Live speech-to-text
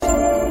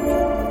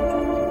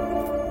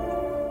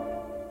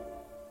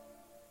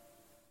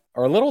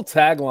Our little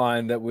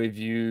tagline that we've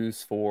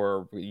used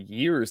for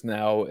years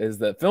now is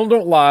that film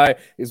don't lie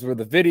is where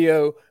the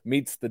video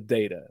meets the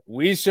data.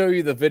 We show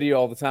you the video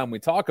all the time. We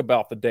talk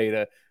about the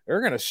data. We're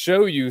going to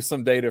show you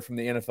some data from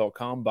the NFL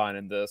Combine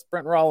in this.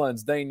 Brent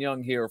Rollins, Dayne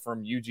Young here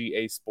from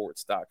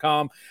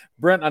UGAsports.com.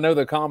 Brent, I know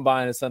the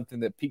Combine is something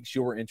that piques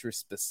your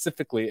interest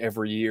specifically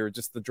every year,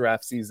 just the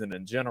draft season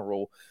in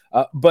general.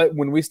 But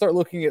when we start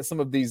looking at some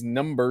of these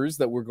numbers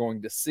that we're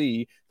going to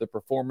see, the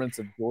performance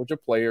of Georgia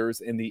players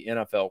in the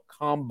NFL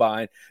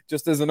Combine,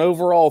 just as an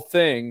overall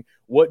thing,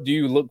 what do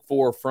you look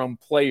for from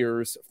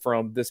players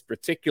from this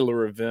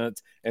particular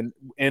event? And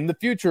in the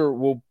future,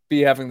 we'll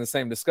be having the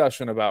same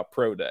discussion about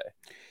Pro Day.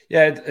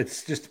 Yeah,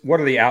 it's just,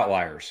 what are the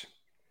outliers?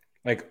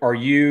 Like, do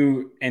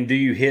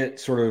you hit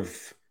sort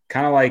of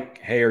kind of like,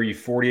 hey, are you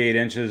 48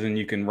 inches and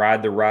you can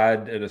ride the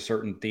ride at a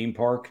certain theme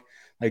park?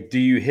 Like, do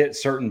you hit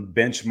certain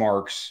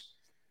benchmarks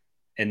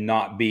and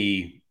not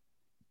be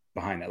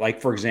behind that?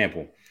 Like, for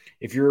example,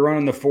 if you're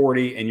running the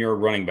 40 and you're a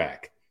running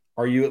back,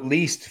 are you at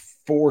least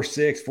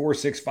 4.6,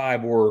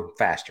 4.65 or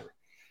faster?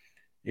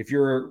 If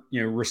you're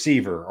a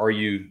receiver, are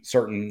you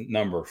certain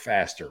number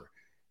faster?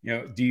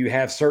 Do you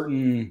have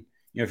certain,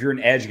 if you're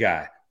an edge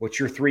guy, what's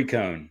your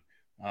 3-cone,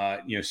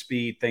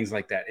 speed, things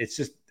like that. It's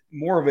just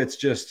more of it's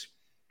just,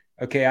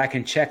 okay, I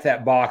can check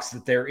that box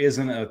that there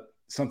isn't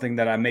something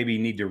that I maybe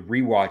need to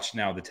rewatch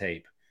now the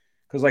tape.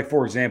 Because, like,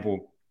 for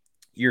example,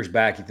 years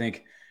back, you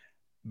think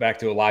back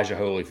to Elijah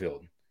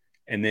Holyfield.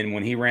 And then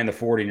when he ran the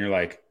 40 and you're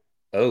like,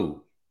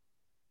 oh,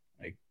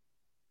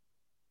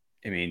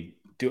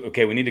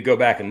 okay, we need to go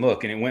back and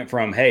look. And it went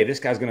from, hey,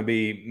 this guy's going to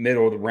be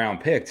middle of the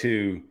round pick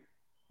to,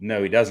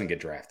 no, he doesn't get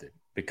drafted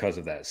because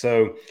of that.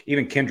 So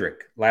even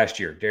Kendrick last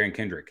year, Darren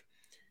Kendrick,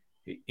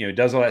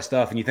 does all that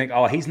stuff. And you think,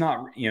 oh, he's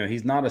not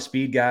a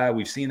speed guy.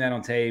 We've seen that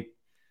on tape.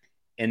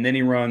 And then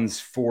he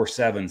runs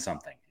 4.7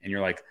 something. And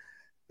you're like,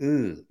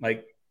 ooh,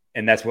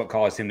 and that's what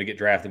caused him to get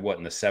drafted,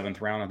 in the 7th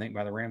round, I think,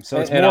 by the Rams. So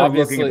it's more of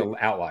looking at the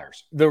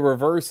outliers. The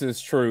reverse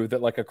is true,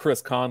 that like a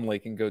Chris Conley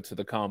can go to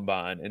the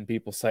Combine and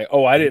people say,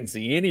 oh, I didn't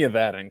see any of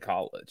that in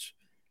college.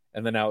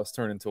 And then now it's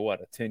turned into a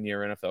 10-year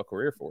NFL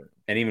career for him.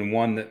 And even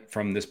one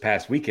from this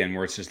past weekend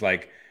where it's just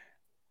like,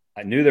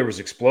 I knew there was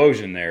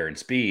explosion there in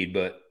speed,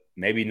 but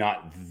maybe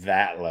not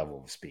that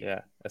level of speed.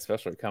 Yeah,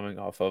 especially coming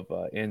off of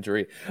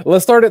injury.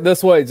 Let's start it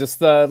this way.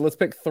 Just let's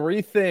pick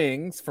 3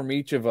 things from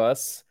each of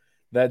us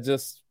that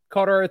just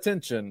caught our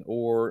attention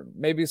or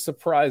maybe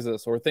surprise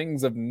us, or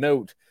things of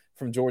note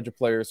from Georgia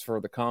players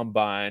for the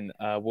Combine.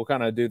 We'll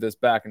kind of do this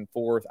back and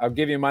forth. I'll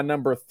give you my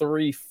number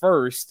 3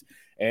 first,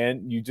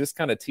 and you just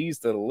kind of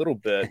teased it a little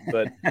bit,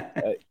 but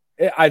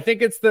I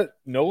think it's that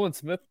Nolan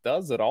Smith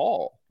does it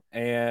all.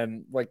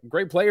 And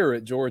great player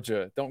at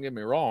Georgia, don't get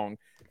me wrong.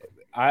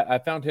 I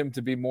found him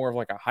to be more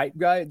of a hype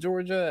guy at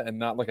Georgia and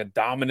not like a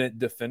dominant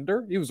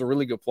defender. He was a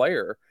really good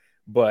player,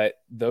 but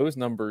those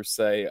numbers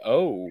say,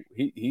 oh,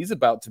 he's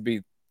about to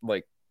be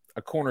like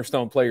a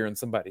cornerstone player in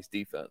somebody's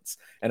defense.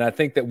 And I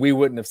think that we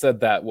wouldn't have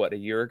said that, a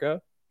year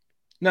ago?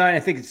 No, I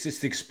think it's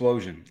just the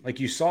explosion. Like,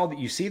 you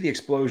see the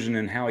explosion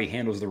in how he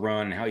handles the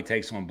run and how he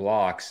takes on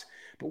blocks,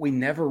 but we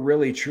never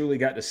really truly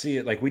got to see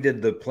it. Like, we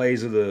did the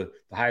plays of the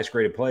highest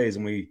graded plays,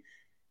 and I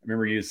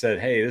remember you said,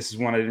 hey, this is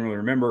one I didn't really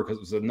remember because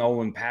it was a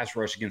Nolan pass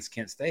rush against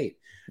Kent State.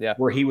 Yeah.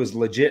 Where he was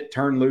legit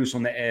turned loose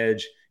on the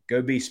edge,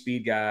 go be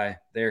speed guy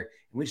there.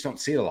 We just don't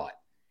see it a lot.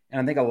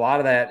 And I think a lot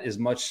of that is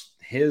much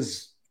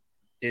his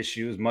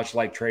issues, much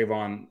like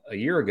Trayvon a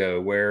year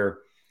ago, where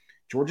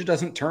Georgia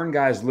doesn't turn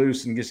guys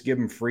loose and just give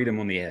them freedom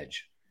on the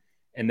edge.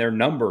 And their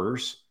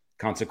numbers,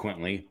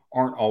 consequently,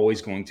 aren't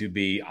always going to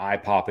be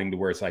eye-popping to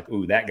where it's like,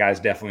 ooh, that guy's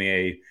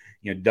definitely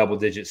a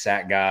double-digit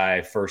sack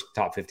guy, first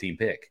top 15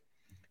 pick.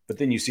 But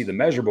then you see the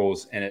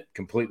measurables, and it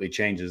completely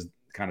changes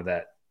kind of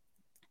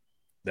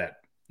that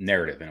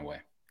narrative in a way.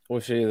 We'll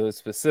show you the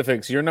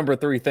specifics. Your number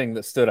 3 thing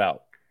that stood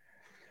out.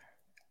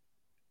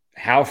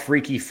 How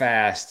freaky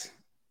fast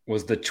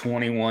was the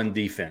 21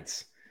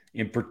 defense,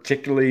 in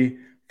particularly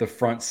the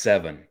front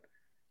 7.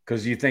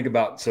 Because you think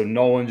about, so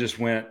Nolan just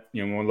went,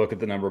 when we look at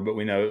the number, but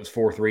we know it was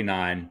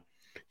 4.39.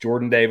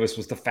 Jordan Davis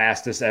was the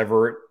fastest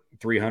ever at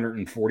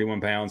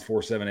 341 pounds,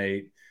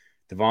 4.78.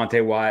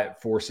 Devontae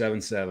Wyatt,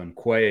 4.77.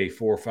 Quay,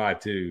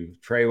 4.52.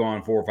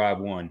 Trayvon,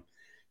 4.51.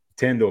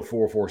 Tyndall,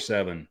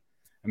 4.47.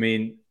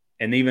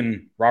 And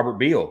even Robert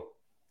Beal,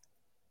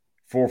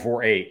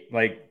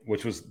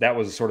 4.48. That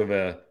was sort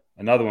of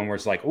another one where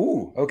it's like,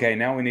 ooh, okay,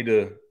 now we need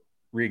to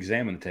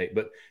re-examine the tape.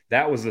 But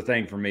that was the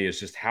thing for me, is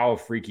just how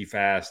freaky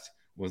fast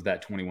was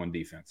that 21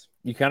 defense.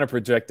 You kind of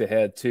project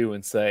ahead too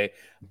and say,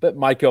 but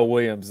Michael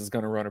Williams is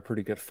going to run a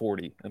pretty good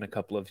 40 in a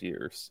couple of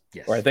years.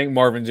 Yes. Or I think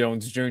Marvin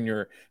Jones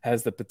Jr.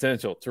 has the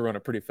potential to run a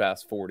pretty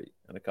fast 40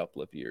 in a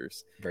couple of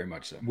years. Very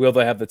much so. Will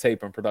they have the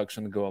tape and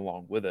production to go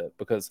along with it?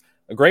 Because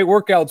a great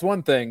workout's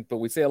one thing, but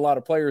we see a lot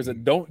of players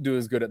that don't do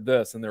as good at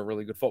this, and they're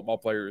really good football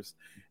players,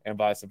 and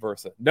vice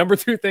versa. Number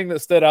 2 thing that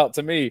stood out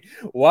to me,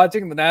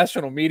 watching the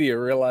national media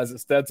realize that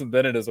Stetson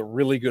Bennett is a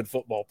really good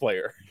football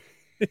player.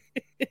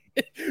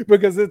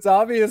 Because it's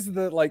obvious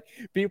that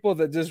people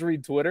that just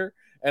read Twitter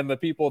and the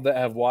people that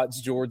have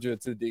watched Georgia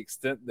to the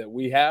extent that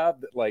we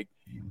have, that like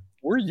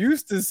we're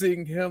used to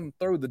seeing him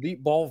throw the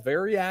deep ball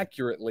very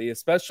accurately,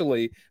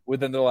 especially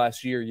within the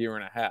last year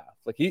and a half.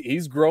 Like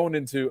he's grown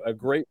into a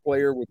great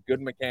player with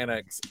good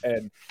mechanics,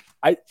 and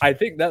I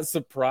think that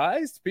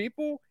surprised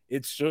people.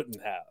 It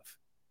shouldn't have.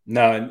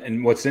 No,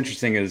 and what's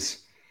interesting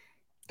is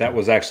that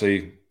was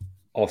actually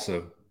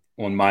also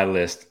on my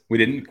list. We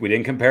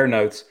didn't compare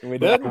notes. We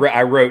But did.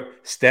 I wrote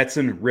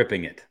Stetson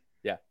ripping it.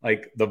 Yeah,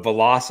 like the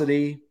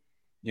velocity.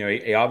 You know,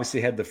 he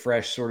obviously had the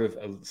fresh, sort of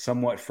a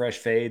somewhat fresh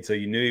fade, so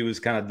you knew he was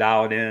kind of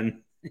dialed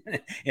in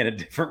in a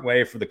different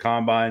way for the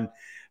combine.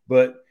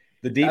 But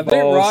the deep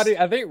balls.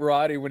 I think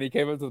Roddy, when he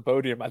came up to the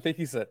podium, I think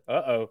he said,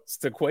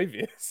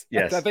 Staquavius.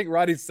 Yes, I think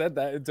Roddy said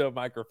that into a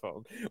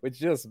microphone, which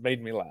just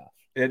made me laugh.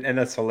 and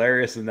that's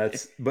hilarious. And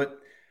but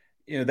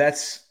you know,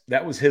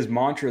 that was his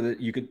mantra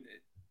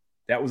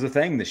that was a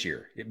thing this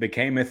year. It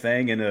became a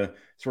thing in a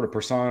sort of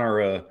persona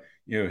or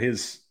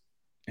his,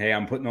 hey,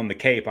 I'm putting on the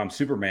cape, I'm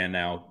Superman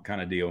now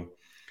kind of deal.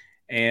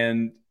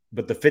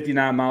 But the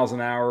 59 miles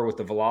an hour with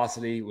the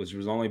velocity was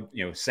only,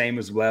 same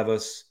as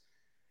Levis.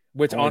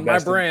 Which on my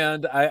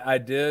brand, I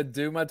did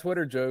do my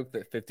Twitter joke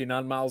that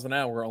 59 miles an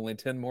hour, only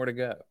 10 more to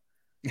go.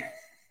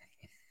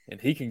 And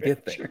he can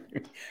get there.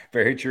 True.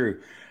 Very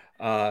true.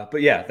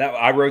 But yeah,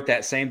 I wrote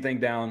that same thing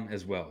down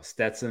as well.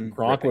 Stetson.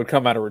 Gronk would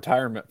come out of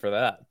retirement for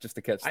that, just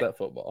to catch that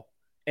football.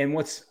 And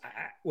what's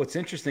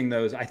interesting,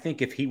 though, is I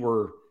think if he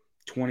were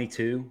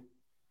 22,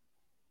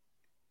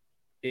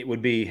 it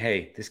would be,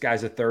 hey, this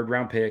guy's a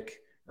third-round pick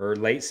or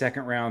late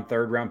second-round,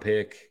 third-round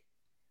pick,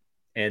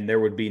 and there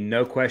would be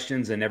no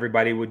questions, and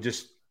everybody would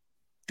just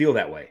feel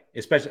that way,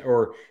 especially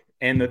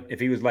if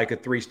he was like a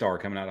 3-star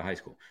coming out of high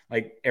school.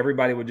 Like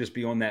everybody would just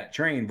be on that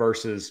train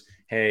versus,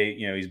 hey,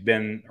 he's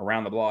been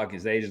around the block,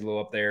 his age is a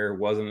little up there,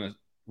 wasn't a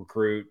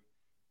recruit.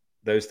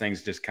 Those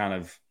things just kind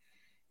of,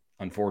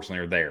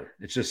 unfortunately, are there.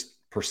 It's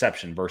just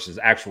perception versus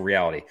actual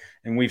reality.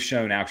 And we've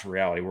shown actual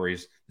reality where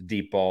he's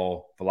deep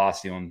ball,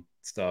 velocity on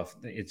stuff.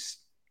 It's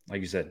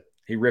like you said,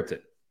 he ripped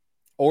it.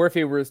 Or if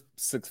he was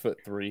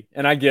 6'3",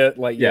 and I get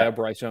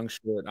Bryce Young's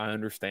short, I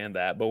understand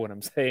that. But what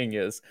I'm saying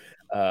is,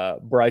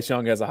 Bryce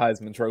Young has a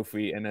Heisman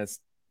Trophy and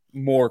has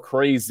more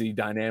crazy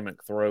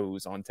dynamic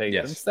throws on tape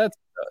than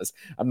Stetson does.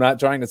 I'm not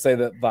trying to say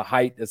that the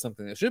height is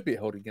something that should be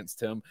held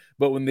against him,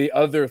 but when the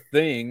other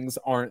things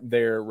aren't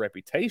there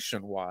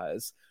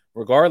reputation-wise,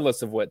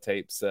 regardless of what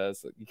tape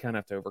says, you kind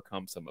of have to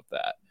overcome some of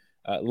that.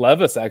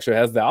 Levis actually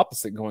has the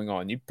opposite going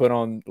on. You put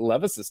on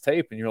Levis's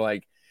tape and you're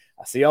like,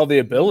 I see all the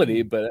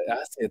ability, but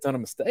I see a ton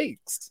of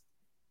mistakes.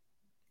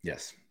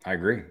 Yes, I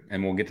agree,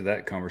 and we'll get to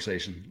that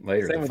conversation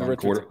later. Same with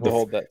Richardson. We'll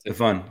hold that too. The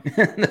fun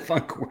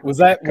was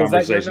that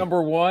your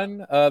number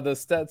one? The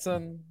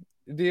Stetson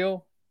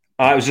deal.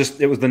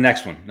 It was the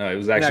next one. No, it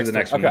was actually the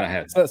next one that I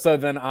had. So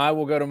then I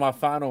will go to my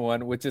final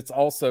one, which is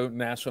also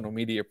national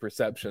media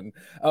perception.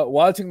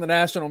 Watching the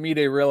national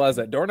media realize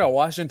that Darnell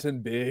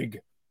Washington big.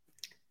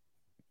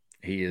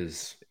 He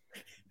is.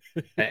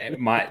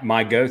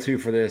 My go-to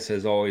for this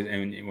has always,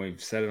 and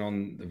we've said it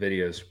on the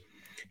videos,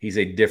 he's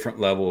a different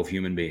level of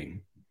human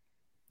being.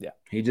 Yeah,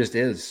 he just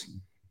is.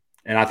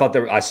 And I thought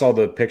I saw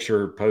the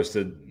picture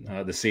posted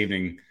this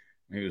evening.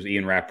 It was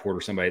Ian Rappaport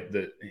or somebody.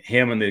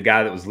 Him and the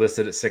guy that was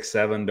listed at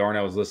 6'7",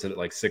 Darnell was listed at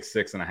like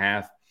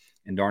 6'6.5",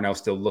 and Darnell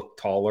still looked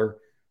taller,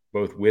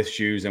 both with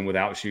shoes and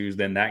without shoes,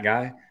 than that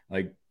guy.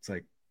 Like it's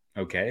like,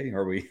 okay,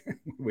 are we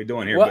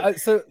doing here? Well,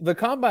 so the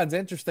combine's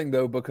interesting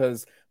though,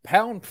 because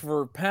pound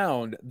for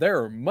pound,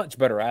 there are much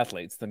better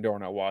athletes than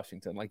Darnell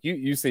Washington. Like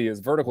you see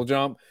his vertical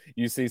jump,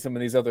 you see some of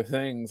these other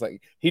things.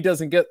 Like he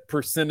doesn't get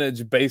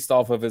percentage based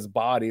off of his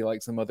body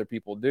like some other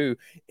people do.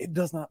 It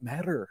does not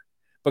matter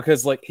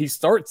because like he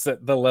starts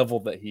at the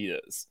level that he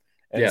is.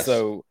 And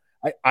so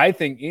I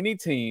think any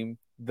team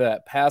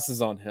that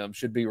passes on him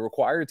should be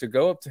required to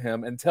go up to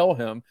him and tell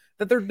him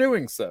that they're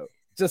doing so,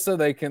 just so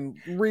they can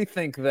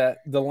rethink that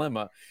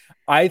dilemma.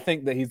 I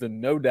think that he's a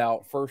no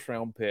doubt first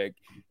round pick.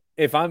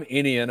 If I'm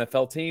any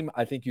NFL team,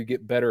 I think you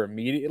get better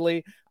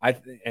immediately.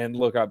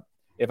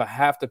 If I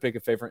have to pick a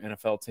favorite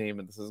NFL team,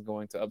 and this is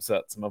going to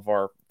upset some of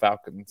our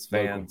Falcons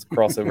fans,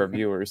 crossover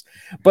viewers,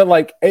 but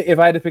like if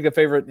I had to pick a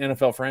favorite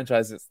NFL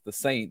franchise, it's the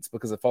Saints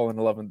because I've fallen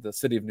in love with the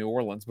city of New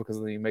Orleans because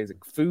of the amazing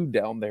food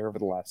down there over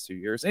the last 2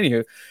 years.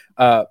 Anywho,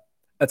 a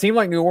team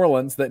like New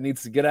Orleans that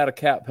needs to get out of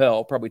cap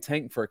hell, probably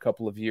tank for a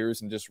couple of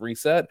years and just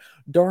reset,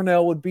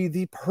 Darnell would be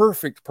the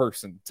perfect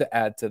person to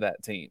add to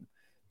that team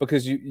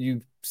because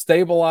you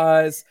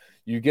stabilize,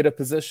 you get a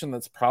position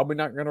that's probably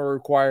not going to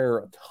require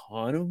a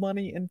ton of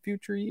money in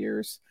future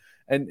years,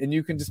 and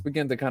you can just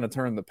begin to kind of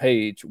turn the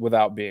page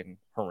without being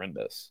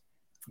horrendous.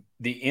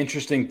 The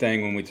interesting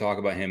thing when we talk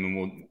about him,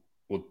 and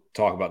we'll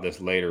talk about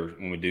this later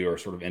when we do our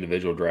sort of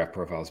individual draft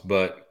profiles,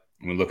 but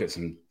we look at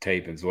some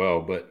tape as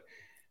well, but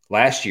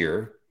last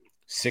year,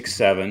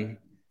 6'7",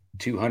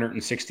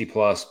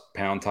 260-plus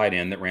pound tight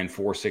end that ran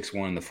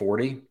 4.61 in the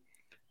 40,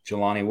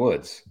 Jelani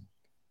Woods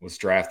was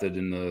drafted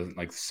in the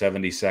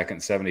 72nd,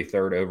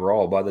 73rd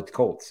overall by the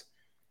Colts.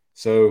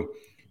 So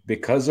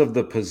because of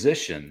the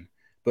position,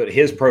 but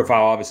his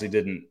profile obviously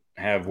didn't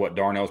have what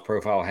Darnell's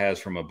profile has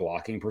from a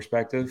blocking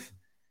perspective.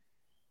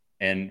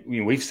 And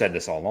we've said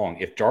this all along.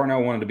 If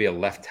Darnell wanted to be a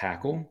left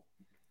tackle,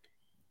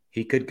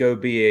 he could go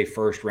be a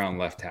first round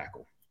left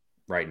tackle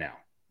right now.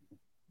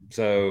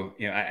 So,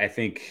 I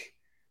think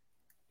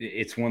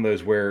it's one of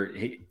those where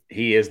he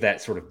is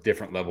that sort of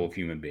different level of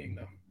human being,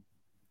 though.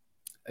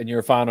 And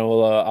your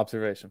final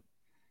observation?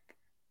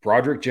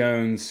 Broderick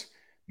Jones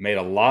made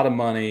a lot of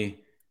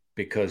money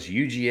because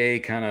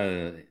UGA kind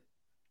of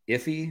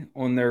iffy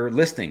on their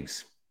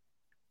listings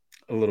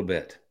a little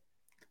bit.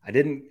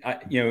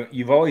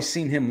 You've always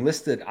seen him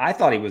listed. I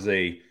thought he was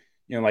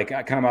like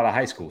kind of out of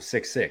high school,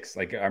 6'6".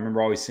 Like I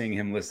remember always seeing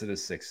him listed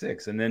as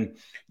 6'6". And then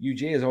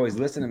UGA has always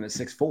listed him at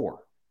 6'4".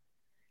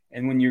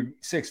 And when you're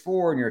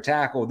 6'4" and you're a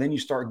tackle, then you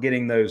start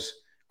getting those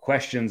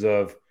questions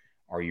of,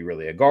 are you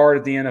really a guard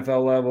at the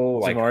NFL level?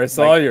 Like Jamari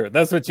Sawyer,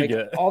 that's what you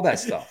get. All that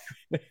stuff.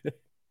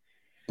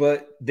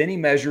 But then he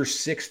measures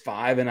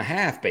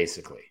 6'5.5",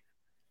 basically.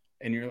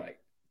 And you're like,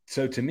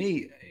 so to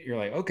me, you're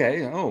like,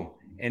 okay,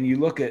 and you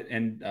look at,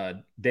 and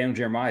Daniel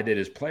Jeremiah did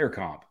his player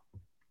comp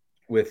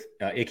with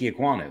Ike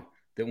Ekwonu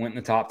that went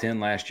in the top 10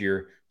 last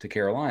year to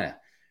Carolina.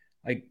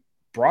 Like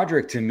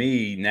Broderick, to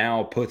me,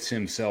 now puts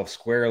himself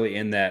squarely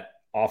in that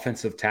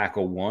offensive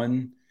tackle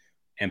 1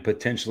 and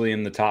potentially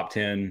in the top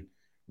 10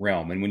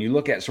 realm. And when you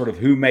look at sort of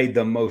who made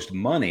the most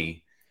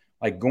money,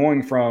 like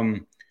going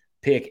from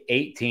pick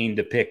 18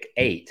 to pick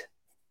 8,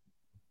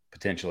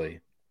 potentially,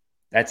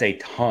 that's a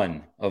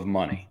ton of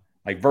money.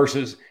 Like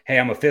versus, hey,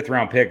 I'm a 5th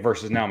round pick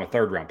versus now I'm a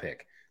 3rd round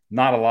pick.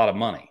 Not a lot of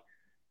money.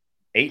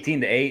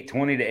 18 to 8,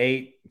 20 to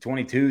 8,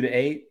 22 to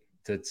 8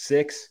 to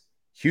 6,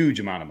 huge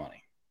amount of money.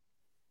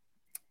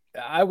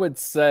 I would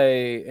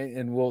say,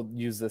 and we'll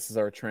use this as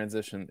our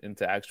transition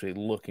into actually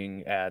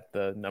looking at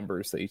the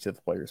numbers that each of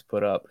the players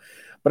put up.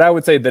 But I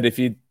would say that if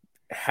you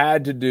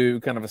had to do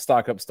kind of a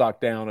stock up, stock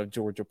down of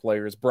Georgia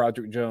players,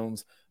 Broderick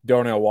Jones,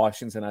 Darnell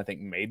Washington, I think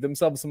made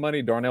themselves some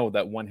money. Darnell with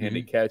that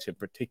one-handed catch in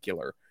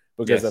particular,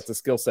 because that's a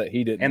skill set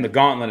he didn't. And the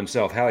gauntlet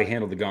himself, how he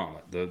handled the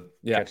gauntlet,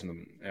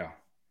 catching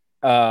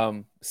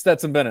them.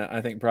 Stetson Bennett,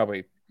 I think,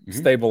 probably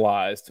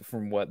stabilized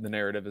from what the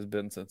narrative has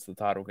been since the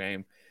title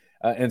game.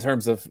 In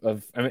terms of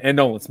and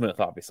Nolan Smith,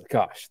 obviously,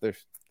 gosh,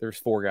 there's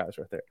 4 guys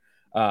right there.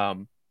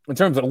 In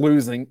terms of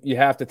losing, you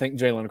have to think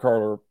Jalen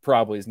Carter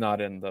probably is not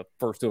in the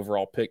first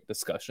overall pick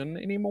discussion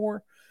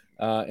anymore.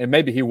 And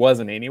maybe he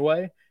wasn't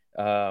anyway.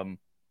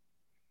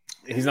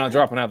 He's not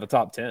dropping out of the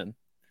top 10.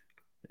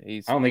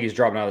 I don't think he's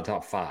dropping out of the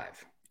top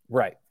 5.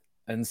 Right.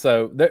 And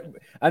so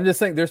I'm just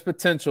saying there's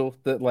potential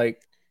that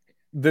like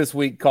this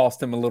week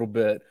cost him a little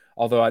bit,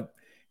 although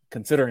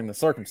considering the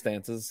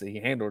circumstances, he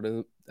handled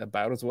it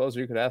about as well as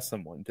you could ask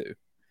someone to.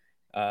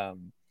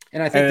 And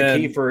I think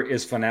the key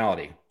is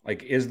finality.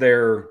 Like, is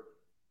it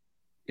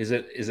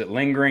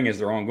lingering? Is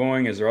there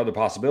ongoing? Is there other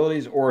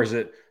possibilities? Or is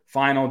it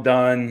final,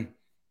 done,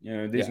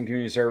 do some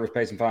community service,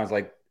 pay some fines?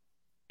 Like,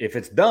 if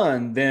it's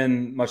done,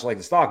 then much like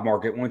the stock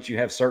market, once you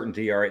have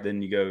certainty, all right,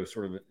 then you go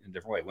sort of a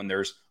different way. When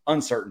there's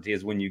uncertainty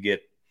is when you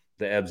get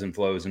the ebbs and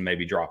flows and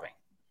maybe dropping.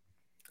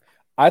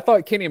 I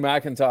thought Kenny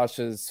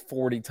McIntosh's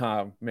 40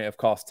 time may have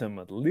cost him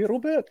a little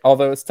bit,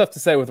 although it's tough to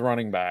say with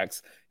running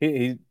backs.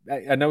 I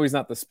know he's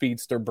not the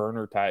speedster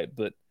burner type,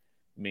 but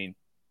I mean,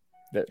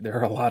 there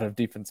are a lot of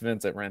defensive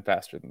ends that ran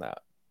faster than that.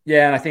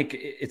 Yeah, and I think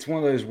it's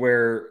one of those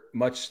where,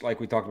 much like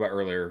we talked about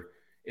earlier,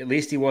 at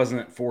least he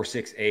wasn't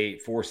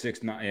 4.68,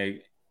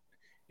 4.69.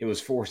 It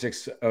was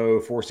 4.60,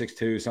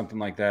 4.62, something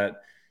like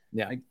that.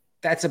 Yeah,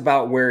 that's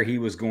about where he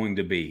was going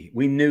to be.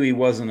 We knew he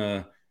wasn't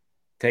a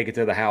take it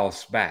to the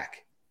house back.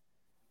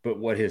 But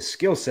what his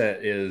skill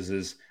set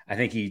is I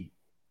think he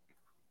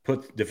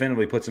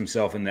definitively puts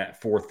himself in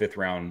that 4th, 5th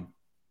round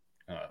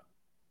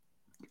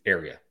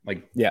area.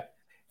 Like, yeah,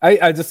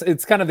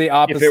 it's kind of the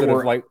opposite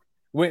of like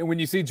when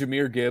you see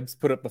Jahmyr Gibbs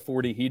put up the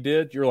 40 he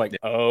did, you're like,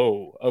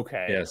 oh,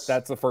 okay, yes,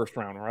 that's a 1st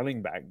round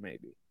running back,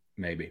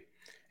 maybe.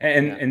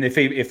 And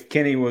if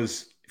Kenny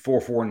was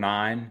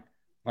 4.49,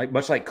 like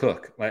much like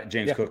Cook, like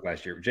James Cook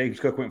last year, James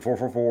Cook went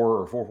 4.44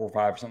 or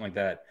 4.45 or something like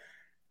that.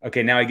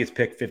 Okay, now he gets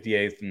picked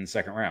 58th in the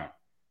 2nd round.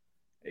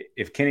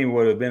 If Kenny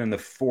would have been in the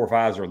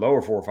 4.5s or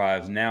lower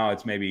 4.5s, now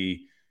it's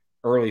maybe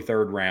early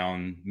 3rd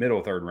round,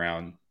 middle 3rd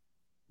round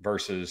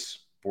versus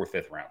 4th,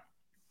 5th round.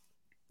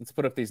 Let's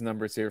put up these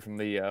numbers here from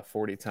the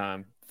 40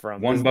 time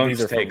from one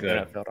bonus take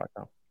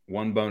NFL.com.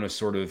 One bonus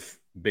sort of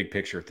big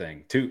picture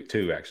thing. Two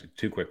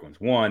quick ones.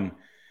 One,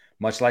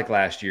 much like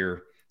last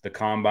year, the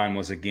combine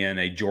was again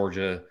a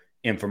Georgia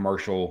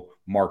infomercial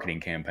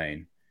marketing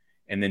campaign.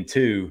 And then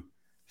 2,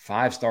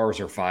 5 stars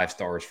are 5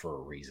 stars for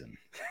a reason.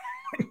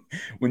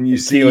 When you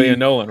see Keely and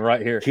Nolan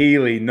right here,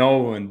 Keely,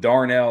 Nolan,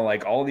 Darnell,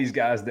 like all these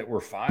guys that were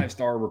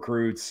 5-star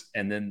recruits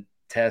and then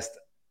test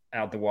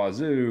out the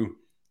wazoo,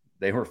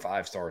 they were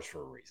 5 stars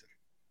for a reason.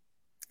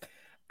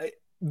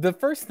 The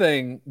first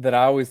thing that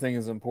I always think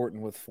is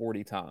important with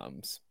 40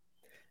 times,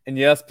 and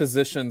yes,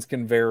 positions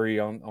can vary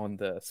on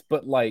this,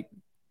 but like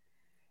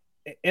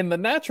in the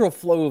natural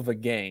flow of a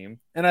game,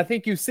 and I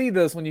think you see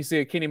this when you see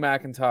a Kenny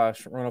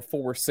McIntosh run a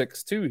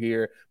 4.62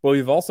 here, but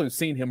we've also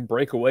seen him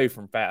break away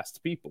from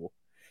fast people.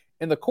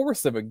 In the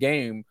course of a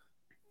game,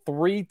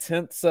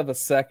 0.3 of a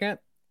second,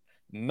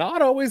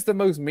 not always the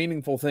most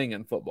meaningful thing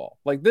in football.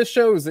 Like, this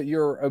shows that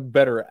you're a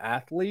better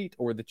athlete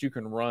or that you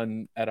can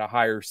run at a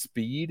higher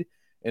speed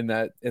in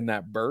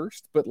that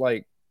burst. But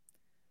like,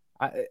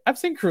 I've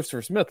seen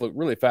Christopher Smith look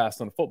really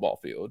fast on a football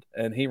field,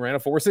 and he ran a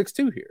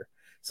 4.62 here.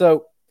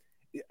 So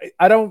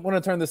I don't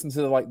want to turn this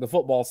into like the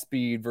football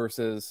speed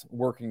versus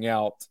working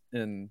out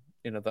in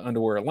the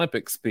underwear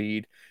Olympic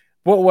speed.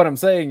 But what I'm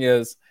saying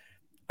is,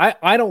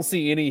 I don't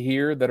see any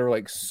here that are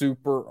like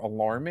super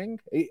alarming.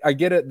 I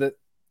get it that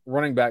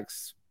running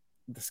backs,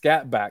 the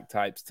scat back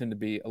types, tend to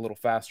be a little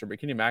faster, but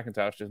Kenny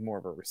McIntosh is more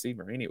of a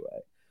receiver anyway.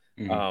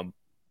 Mm-hmm.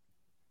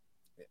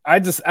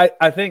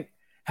 I think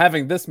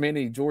having this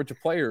many Georgia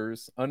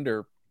players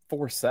under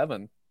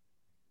 4.7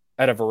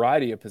 at a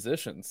variety of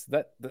positions,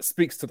 that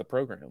speaks to the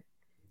program.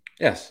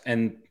 Yes,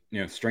 and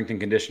strength and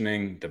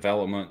conditioning,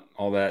 development,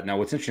 all that. Now,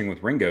 what's interesting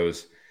with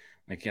Ringo's,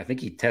 like, I think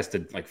he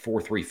tested like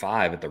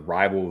 4.35 at the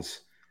Rivals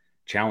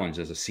Challenge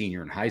as a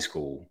senior in high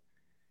school,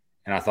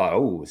 and I thought,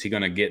 oh, is he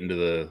going to get into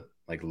the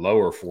like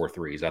lower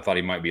 4.3s? I thought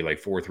he might be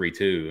like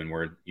 4.32, and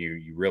where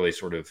you really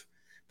sort of,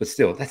 but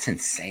still, that's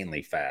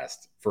insanely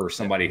fast for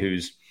somebody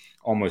who's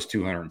almost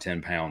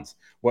 210 pounds.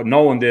 What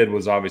Nolan did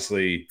was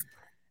obviously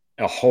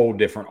a whole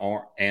different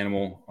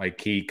animal. Like,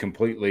 he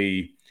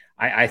completely,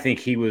 I think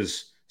he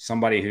was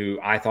somebody who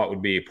I thought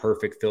would be a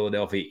perfect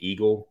Philadelphia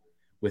Eagle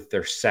with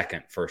their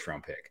second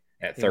first-round pick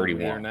at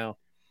 31. Now.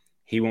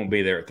 He won't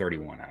be there at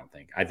 31, I don't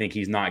think. I think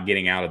he's not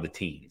getting out of the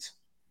teens,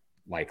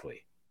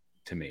 likely,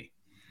 to me.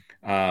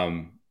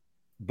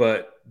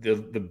 But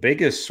the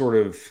biggest sort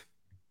of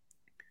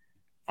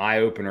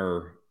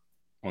eye-opener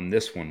on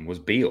this one was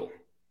Beal,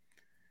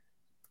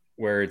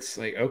 where it's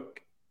like,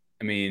 okay,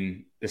 I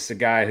mean, this is a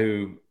guy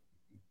who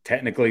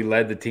technically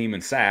led the team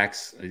in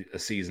sacks a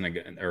season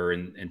ago, or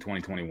in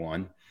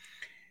 2021.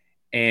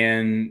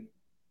 And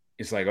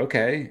it's like,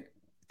 okay,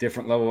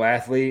 different level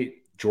athlete,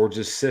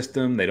 Georgia's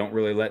system, they don't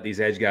really let these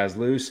edge guys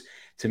loose.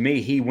 To me,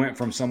 he went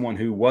from someone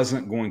who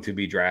wasn't going to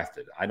be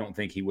drafted, I don't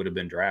think he would have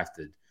been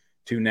drafted,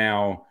 to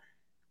now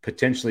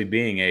potentially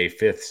being a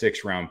 5th,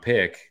 6th round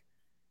pick,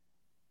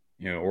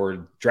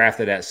 or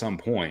drafted at some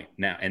point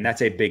now. And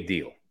that's a big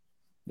deal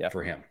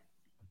for him.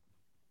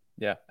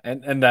 Yeah.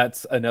 And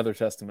that's another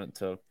testament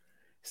to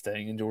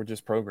staying in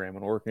Georgia's program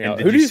and working out.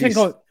 Who do you think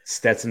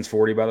Stetson's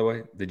 40, by the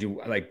way? Did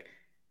you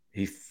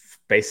he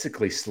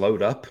basically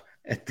slowed up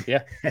at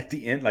the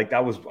end? Like, I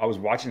was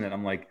watching it.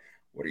 I'm like,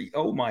 what are you?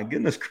 Oh my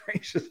goodness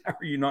gracious. How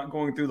are you not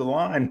going through the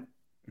line?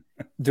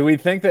 Do we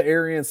think that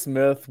Arian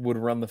Smith would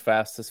run the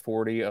fastest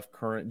 40 of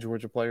current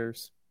Georgia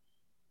players?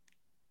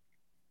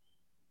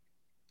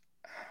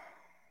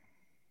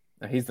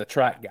 He's the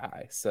track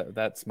guy, so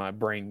that's my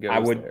brain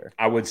goes there.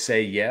 I would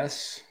say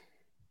yes.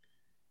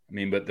 I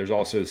mean, but there's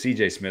also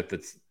CJ Smith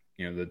that's,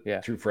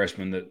 the true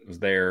freshman that was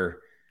there,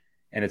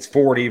 and it's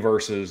 40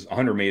 versus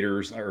 100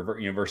 meters, or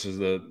versus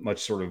the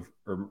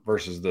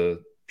versus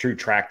the true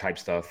track type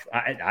stuff.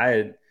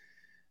 I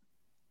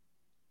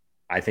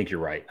think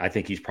you're right. I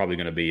think he's probably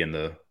going to be in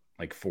the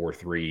like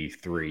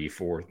 4.33,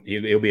 4.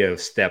 He'll be a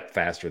step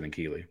faster than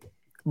Keeley.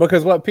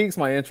 Because what piques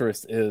my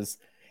interest is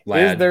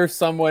there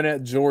someone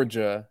at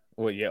Georgia?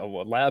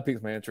 Well, Ladd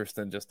piques my interest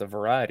in just a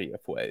variety of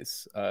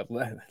ways.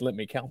 Let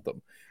me count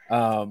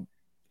them.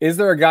 Is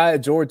there a guy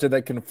at Georgia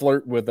that can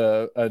flirt with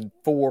a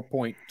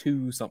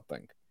 4.2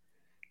 something?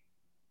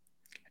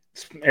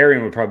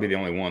 Arian would probably be the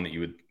only one that you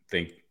would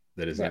think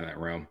that is in that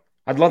realm.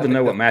 I'd love to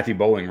know what Matthew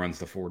Bowling runs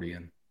the 40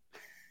 in.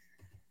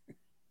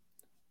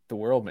 The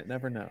world may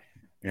never know.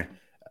 Yeah.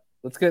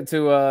 Let's get to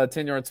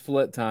 10-yard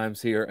split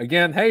times here.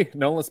 Again, hey,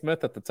 Nolan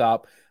Smith at the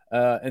top.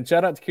 And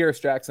shout out to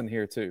Kyrus Jackson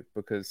here too,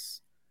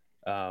 because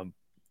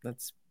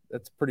that's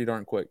pretty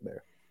darn quick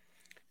there.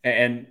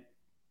 And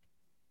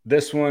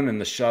this one and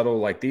the shuttle,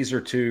 like, these are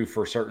two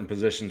for certain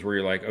positions where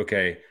you're like,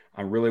 okay,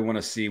 I really want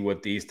to see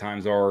what these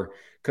times are.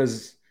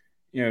 Because,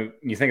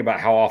 you think about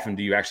how often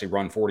do you actually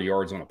run 40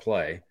 yards on a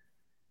play.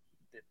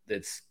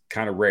 It's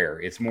kind of rare.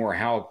 It's more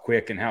how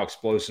quick and how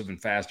explosive and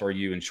fast are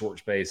you in short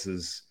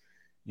spaces.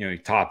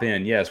 Top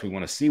end, yes, we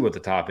want to see what the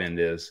top end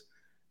is,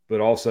 but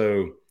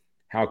also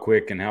how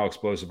quick and how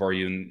explosive are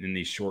you in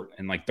these short,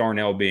 and like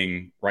Darnell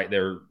being right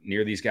there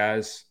near these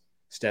guys,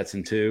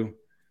 Stetson too.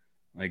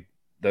 Like,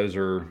 those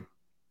are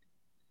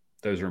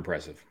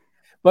impressive.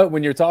 But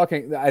when you're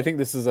talking, I think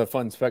this is a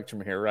fun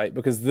spectrum here, right?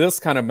 Because this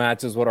kind of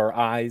matches what our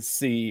eyes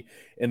see,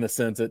 in the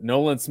sense that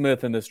Nolan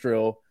Smith in this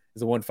drill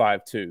is a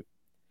 1.52,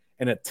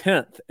 and a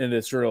 10th in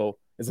this drill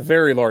is a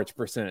very large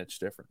percentage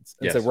difference.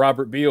 And so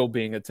Robert Beal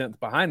being a 10th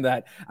behind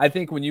that, I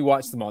think when you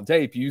watch them on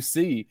tape, you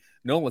see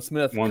Nolan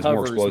Smith one's covers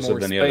more explosive more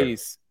than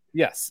space. The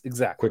other. Yes,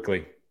 exactly.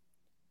 Quickly.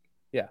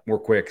 Yeah. More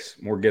quicks,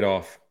 more get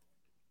off.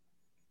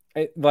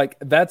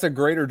 That's a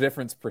greater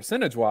difference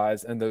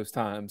percentage-wise in those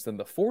times than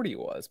the 40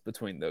 was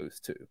between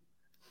those two.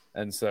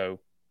 And so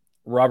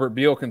Robert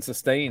Beal can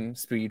sustain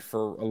speed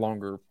for a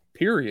longer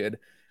period,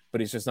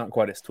 but he's just not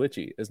quite as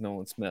twitchy as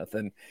Nolan Smith.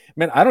 And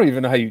man, I don't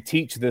even know how you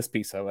teach this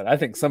piece of it. I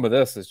think some of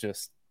this is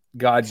just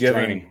God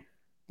given.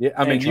 Yeah,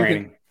 I mean, you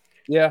can.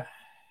 Yeah,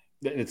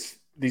 it's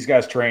these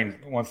guys train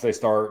once they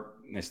start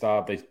and they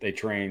stop. They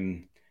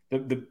train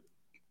the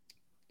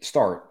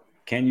start.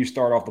 Can you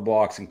start off the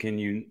blocks and can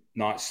you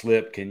not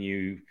slip? Can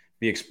you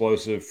be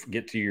explosive?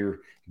 Get to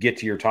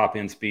your top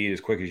end speed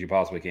as quick as you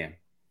possibly can.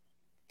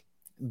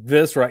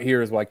 This right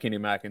here is why Kenny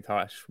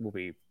McIntosh will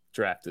be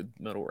drafted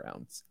middle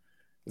rounds,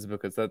 is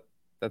because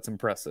that's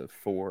impressive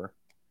for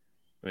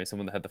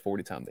someone that had the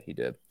 40 time that he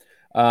did.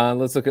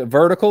 Let's look at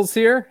verticals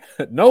here.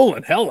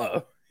 Nolan,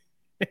 hello.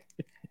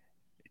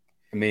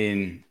 I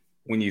mean,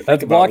 when you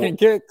think about blocking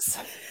kicks,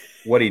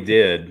 what he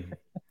did,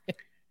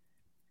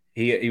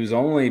 he was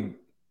only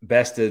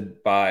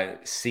bested by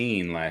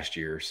Scene last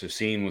year. So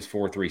Scene was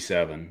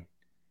 4.37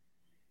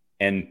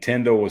 and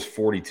Tyndall was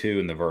 42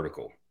 in the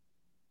vertical.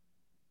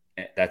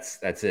 That's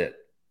it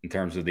in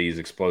terms of these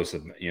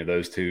explosive,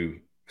 those two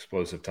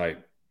explosive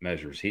type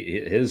measures.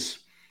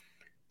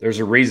 There's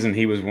a reason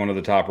he was one of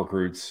the top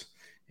recruits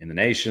in the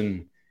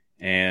nation.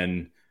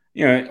 And,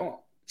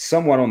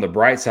 somewhat on the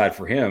bright side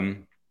for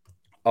him,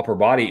 upper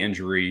body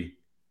injury,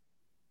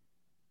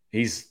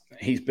 he's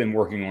been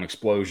working on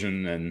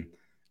explosion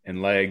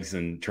and legs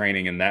and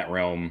training in that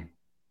realm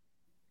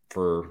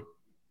for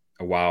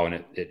a while,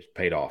 and it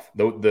paid off.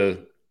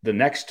 The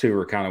next two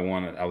are kind of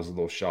one I was a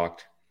little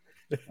shocked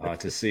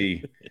to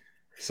see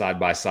side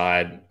by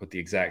side with the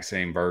exact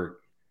same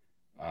vert.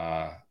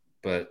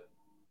 But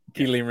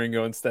Keely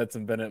Ringo and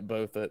Stetson Bennett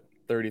both at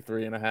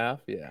 33.5.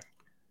 Yeah.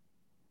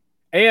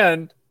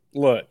 And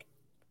look,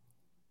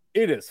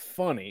 it is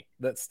funny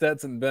that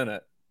Stetson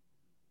Bennett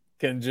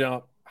can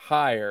jump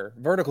higher,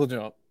 vertical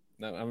jump.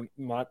 No, I'm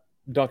not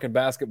dunking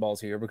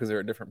basketballs here because they're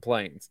at different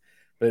planes,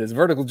 but his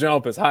vertical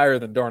jump is higher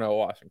than Darnell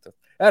Washington.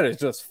 That is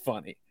just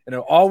funny. And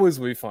it'll always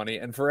be funny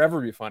and forever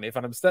be funny. If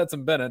I'm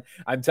Stetson Bennett,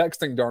 I'm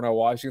texting Darnell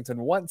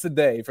Washington once a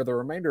day for the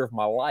remainder of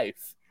my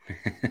life,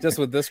 just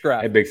with this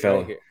graphic. Hey, big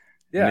fella. Right,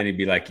 yeah. And then he'd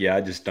be like, yeah,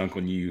 I just dunk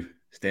on you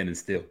standing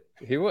still.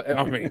 He would.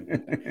 I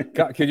mean,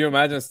 can you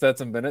imagine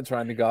Stetson Bennett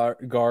trying to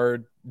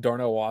guard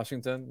Darnell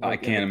Washington? I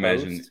can't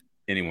imagine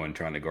anyone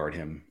trying to guard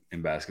him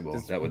in basketball.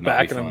 Just that would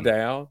not be fun. Backing him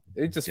down.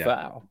 He'd just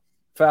foul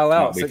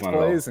out 6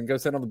 plays and go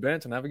sit on the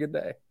bench and have a good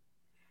day.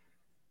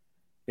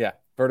 Yeah,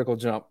 vertical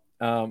jump.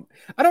 I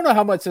don't know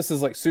how much this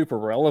is like super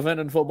relevant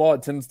in football.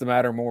 It tends to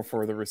matter more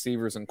for the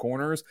receivers and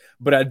corners,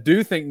 but I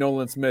do think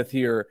Nolan Smith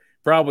here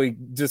probably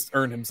just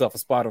earned himself a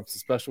spot on some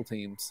special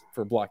teams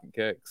for blocking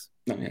kicks.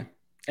 Oh, yeah.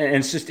 And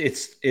it's just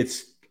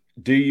it's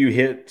do you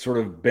hit sort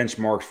of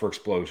benchmarks for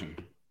explosion?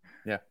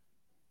 Yeah.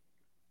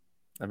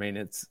 I mean,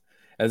 it's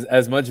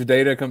as much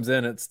data comes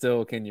in, it's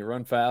still, can you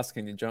run fast?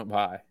 Can you jump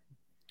high?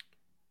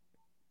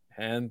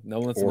 And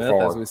Nolan Smith,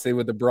 as we see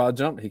with the broad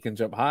jump, he can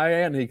jump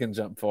high and he can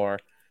jump far.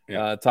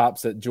 Yeah.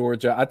 Tops at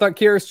Georgia. I thought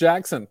Kyrus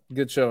Jackson,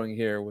 good showing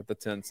here with the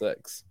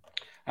 10.6.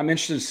 I'm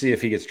interested to see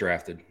if he gets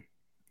drafted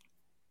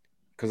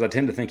because I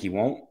tend to think he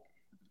won't.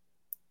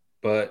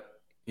 But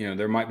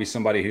there might be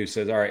somebody who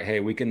says, all right, hey,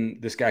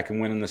 this guy can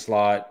win in the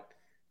slot,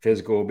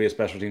 physical, be a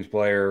special teams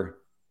player,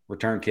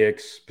 return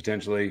kicks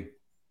potentially,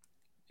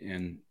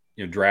 and,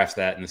 drafts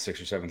that in the 6th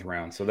or 7th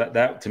round. So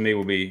that to me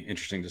will be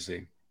interesting to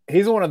see.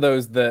 He's one of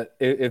those that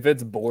if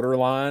it's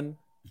borderline,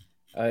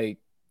 I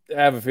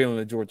have a feeling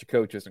that Georgia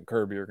coaches and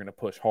Kirby are going to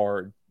push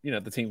hard,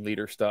 the team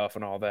leader stuff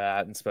and all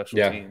that and special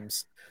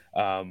teams.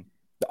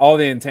 All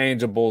the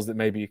intangibles that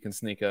maybe you can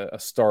sneak a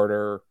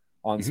starter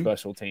on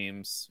special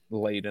teams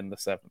late in the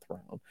 7th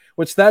round,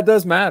 which that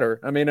does matter.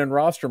 I mean, in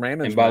roster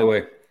management. And by the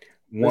way,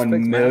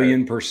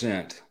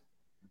 1,000,000%.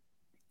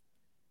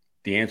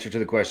 The answer to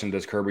the question,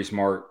 does Kirby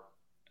Smart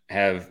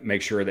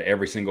make sure that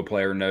every single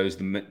player knows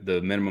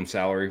the minimum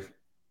salary,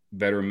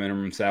 veteran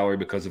minimum salary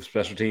because of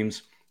special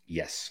teams?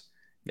 Yes.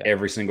 Yeah.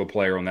 Every single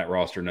player on that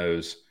roster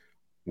knows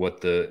what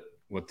the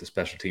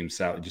special teams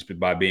salary, just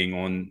by being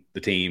on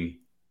the team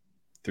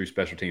through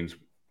special teams,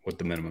 what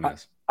the minimum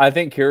is. I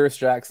think Kyrus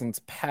Jackson's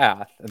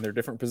path, and they're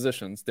different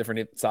positions,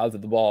 different sides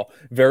of the ball,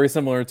 very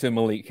similar to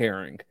Malik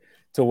Herring,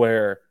 to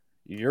where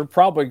you're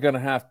probably going to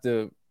have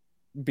to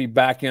be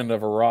back end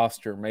of a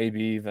roster,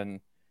 maybe even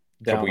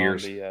down on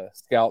the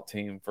scout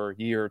team for a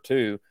year or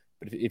two.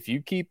 But if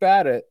you keep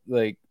at it,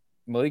 like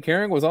Malik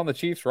Herring was on the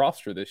Chiefs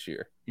roster this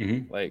year,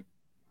 like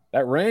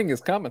that ring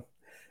is coming,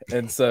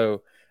 and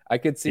so I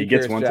could see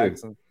Kyrus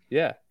Jackson. Too.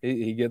 Yeah,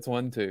 he gets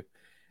one too.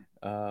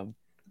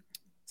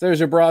 So there's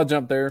your broad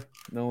jump there.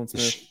 Nolan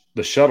Smith.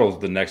 The shuttle's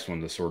the next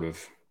one to sort of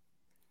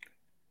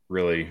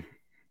really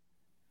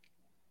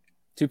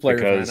 2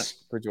 players ran it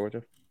for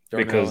Georgia.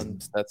 Darnell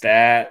because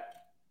that,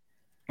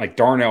 like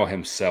Darnell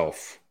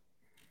himself,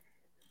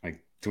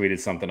 like tweeted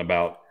something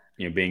about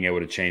being able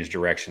to change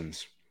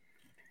directions,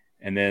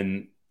 and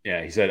then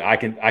he said I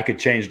could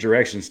change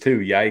directions too.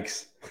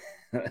 Yikes!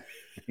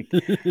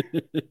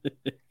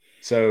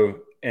 So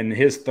and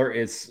his third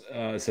it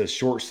says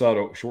short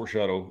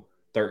shuttle.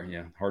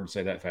 Third, hard to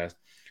say that fast.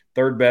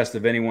 3rd best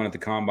of anyone at the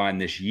combine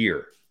this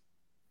year.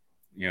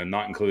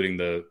 Not including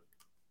the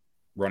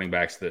running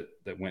backs that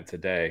went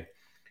today.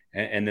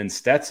 And then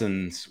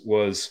Stetson's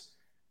was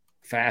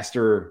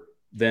faster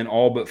than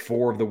all but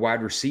 4 of the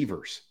wide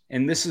receivers.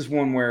 And this is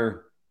one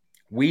where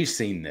we've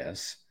seen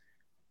this.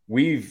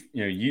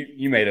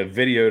 You made a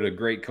video to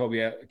great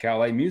Kobe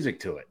Calais music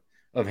to it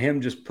of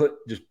him just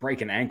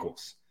breaking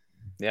ankles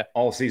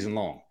all season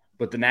long.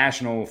 But the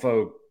national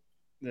folk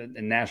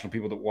and national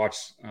people that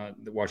watch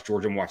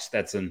Georgia and watch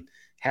Stetson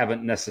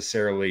haven't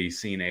necessarily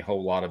seen a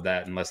whole lot of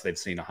that unless they've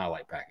seen a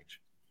highlight package.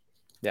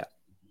 Yeah.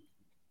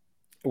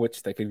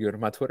 Which they could go to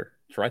my Twitter.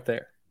 It's right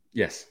there.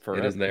 Yes,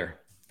 it is there.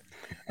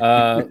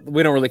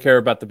 We don't really care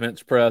about the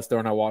bench press.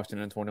 Darnell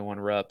Washington 21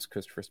 reps.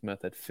 Christopher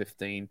Smith at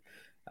 15.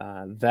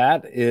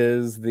 That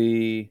is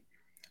the.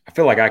 I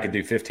feel like I could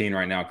do 15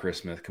 right now, Chris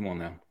Smith. Come on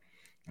now.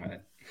 All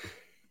right.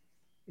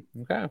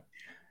 Okay.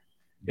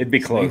 It'd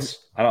be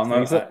close. I don't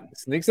know.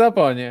 Sneaks up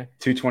on you.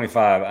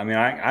 225. I mean,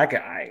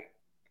 I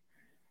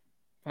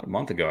about a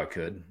month ago I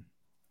could.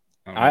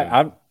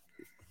 I'm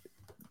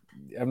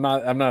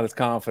not as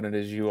confident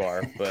as you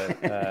are,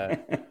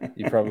 but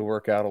you probably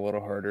work out a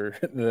little harder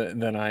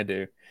than I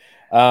do.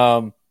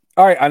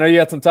 All right, I know you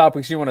had some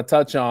topics you want to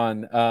touch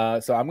on,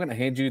 so I'm going to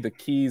hand you the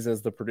keys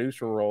as the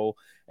producer role,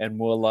 and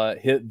we'll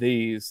hit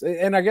these.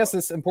 And I guess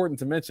it's important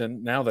to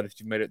mention, now that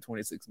you've made it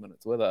 26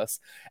 minutes with us,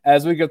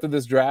 as we go through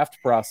this draft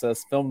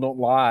process, Film Don't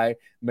Lie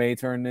may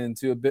turn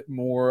into a bit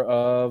more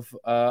of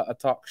a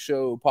talk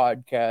show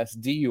podcast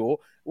deal.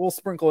 We'll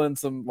sprinkle in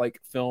some like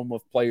film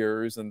of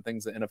players and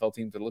things that NFL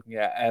teams are looking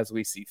at as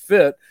we see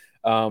fit.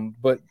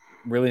 But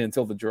really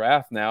until the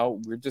draft now,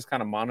 we're just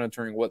kind of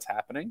monitoring what's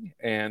happening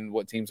and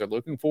what teams are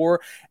looking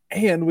for.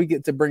 And we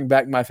get to bring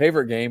back my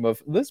favorite game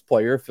of this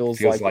player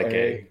feels like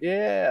a.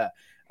 Yeah.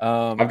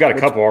 I've got a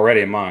couple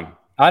already in mind.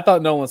 I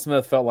thought Nolan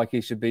Smith felt like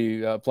he should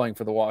be playing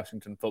for the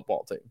Washington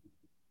football team.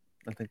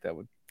 I think that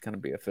would kind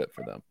of be a fit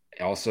for them.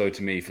 Also,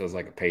 to me, feels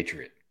like a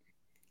Patriot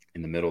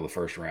in the middle of the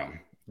first round.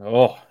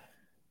 Oh,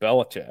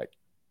 Belichick.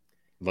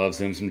 Loves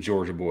him some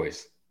Georgia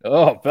boys.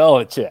 Oh,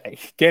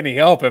 Belichick. Can he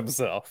help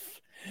himself?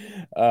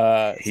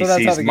 He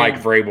sees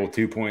Mike Vrabel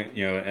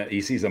 2.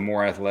 He sees a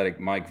more athletic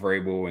Mike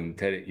Vrabel and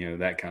Teddy,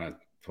 that kind of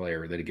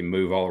player that he can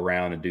move all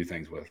around and do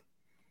things with.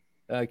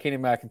 Kenny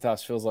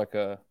McIntosh feels like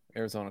a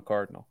Arizona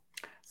Cardinal.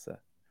 So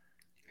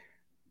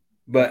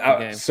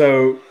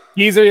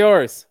keys are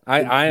yours.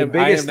 I am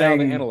now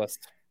the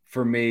analyst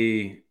for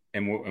me,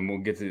 and we'll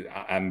get to.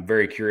 I'm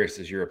very curious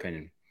as your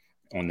opinion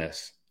on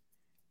this.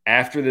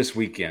 After this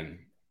weekend,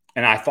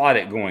 and I thought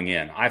it going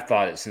in. I've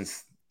thought it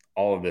since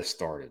all of this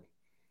started.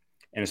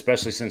 And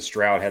especially since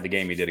Stroud had the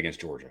game he did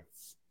against Georgia.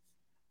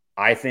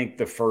 I think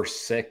the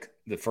first 6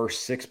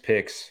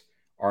 picks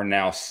are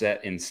now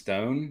set in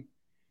stone.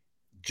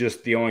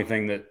 Just the only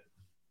thing that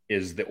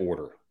is the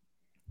order.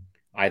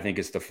 I think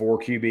it's the 4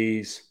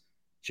 QBs,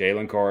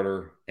 Jalen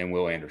Carter, and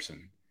Will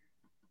Anderson.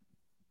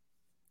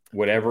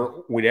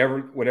 Whatever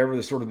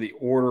the sort of the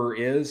order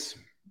is,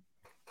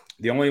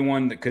 the only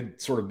one that could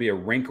sort of be a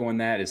wrinkle in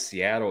that is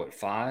Seattle at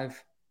 5. I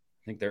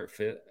think they're at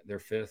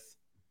 5th.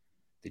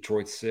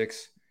 Detroit's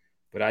 6.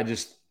 But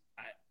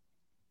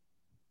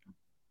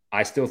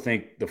I still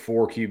think the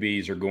 4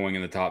 QBs are going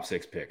in the top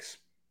 6 picks.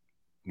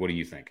 What do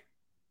you think?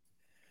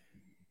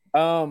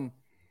 I'm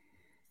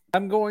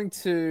going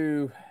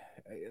to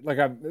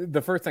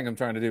the first thing I'm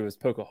trying to do is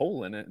poke a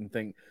hole in it and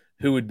think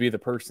who would be the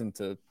person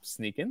to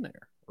sneak in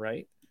there,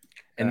 right?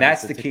 And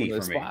that's the key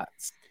for me.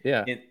 Spots.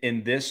 Yeah.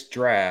 In this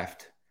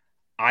draft,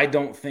 I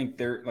don't think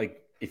they're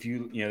like if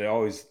they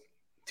always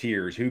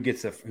tiers who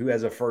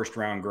has a first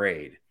round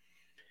grade.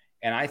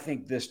 And I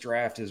think this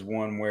draft is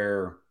one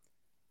where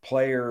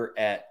player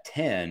at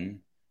 10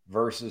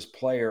 versus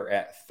player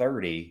at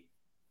 30,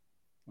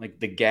 like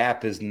the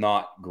gap is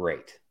not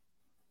great.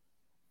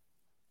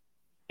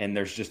 And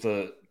there's just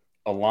a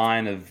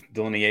line of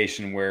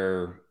delineation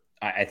where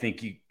I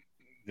think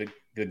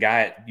the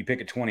guy you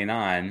pick at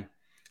 29,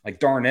 like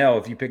Darnell,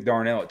 if you pick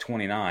Darnell at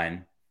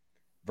 29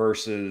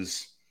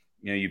 versus,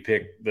 you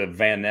pick the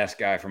Van Ness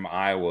guy from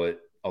Iowa at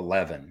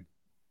 11.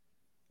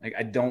 Like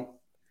I don't,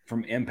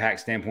 from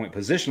impact standpoint,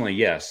 positionally,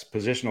 yes,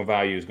 positional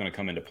value is going to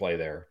come into play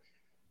there.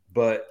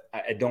 But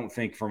I don't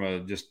think from a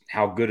just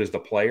how good is the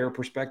player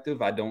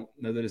perspective, I don't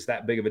know that it's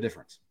that big of a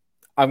difference.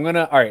 All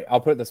right,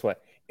 I'll put it this way.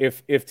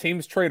 If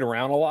teams trade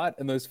around a lot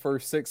in those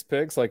first 6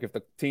 picks, like if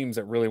the teams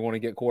that really want to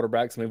get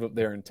quarterbacks move up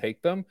there and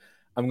take them,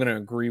 I'm going to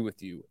agree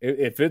with you.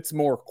 If it's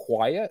more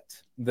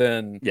quiet,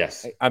 then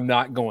yes, I'm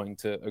not going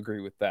to agree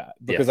with that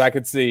because I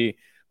could see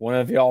one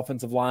of the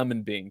offensive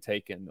linemen being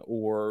taken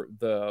or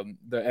the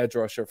edge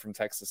rusher from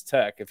Texas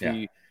Tech if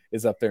he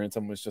is up there and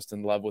someone's just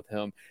in love with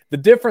him. The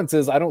difference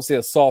is I don't see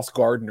a Sauce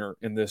Gardner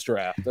in this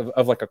draft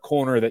of like a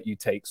corner that you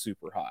take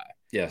super high.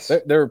 Yes.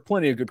 There are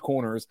plenty of good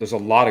corners. There's a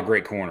lot of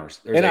great corners.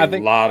 And I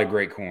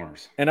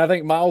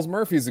think Miles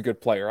Murphy's a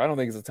good player. I don't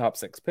think he's a top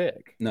 6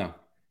 pick. No.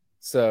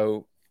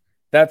 So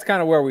that's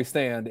kind of where we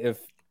stand.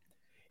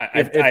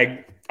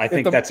 I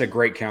think that's a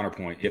great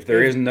counterpoint. If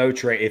there is no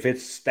trade, if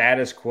it's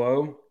status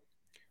quo,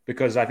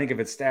 because I think if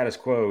it's status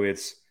quo,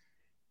 it's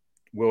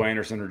Will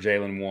Anderson or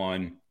Jalen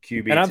 1,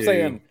 QB 2. And I'm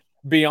saying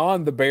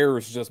beyond the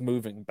Bears just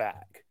moving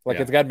back. Like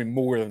Yeah. it's got to be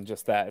more than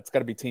just that. It's got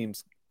to be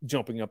teams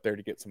jumping up there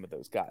to get some of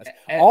those guys.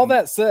 At, All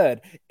that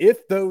said,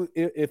 if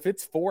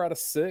it's 4 out of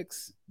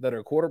 6 that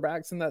are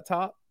quarterbacks in that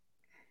top,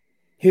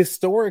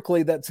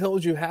 historically that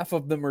tells you half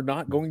of them are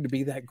not going to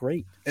be that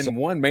great, and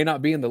one may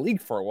not be in the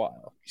league for a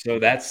while. So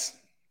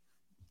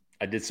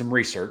I did some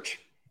research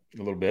a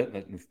little bit.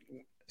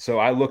 So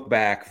I looked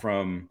back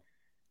from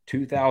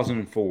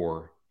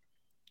 2004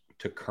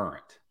 to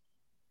current,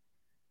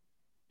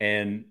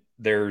 and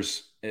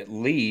there's at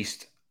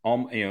least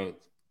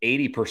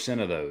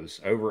 80% of those,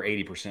 over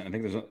 80%. I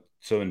think there's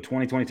so in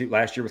 2022,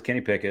 last year with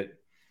Kenny Pickett,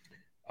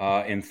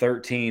 in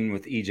 13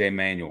 with EJ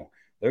Manuel.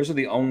 Those are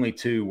the only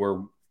two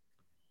where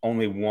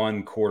only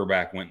one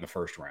quarterback went in the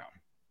first round.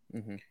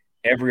 Mm-hmm.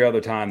 Every other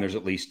time, there's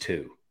at least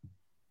two,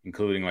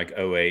 including like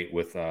 08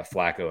 with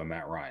Flacco and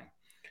Matt Ryan.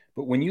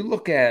 But when you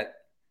look at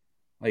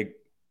like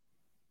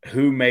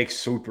who makes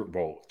Super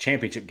Bowl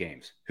championship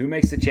games, who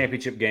makes the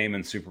championship game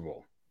in Super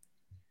Bowl,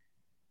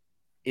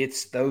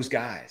 it's those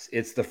guys.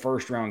 It's the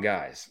first round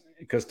guys,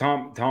 because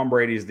Tom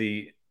Brady's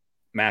the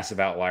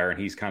massive outlier, and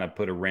he's kind of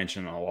put a wrench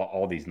in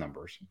all these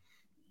numbers.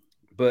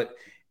 But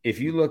if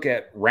you look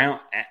at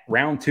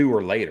round 2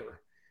 or later,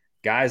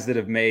 guys that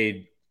have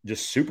made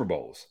just Super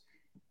Bowls,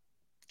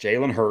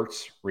 Jalen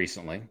Hurts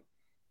recently,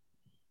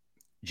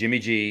 Jimmy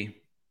G,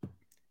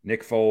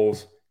 Nick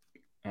Foles,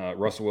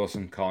 Russell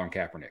Wilson, Colin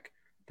Kaepernick.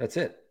 That's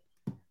it.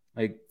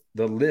 Like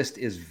the list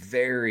is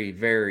very,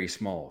 very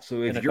small.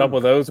 So if a couple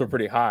of those were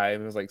pretty high, it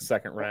was like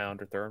second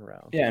round or third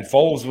round. Yeah, and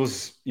Foles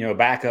was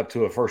back up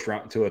to a first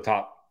round to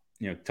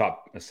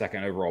a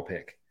second overall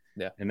pick.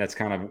 Yeah, and that's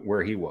kind of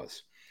where he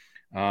was.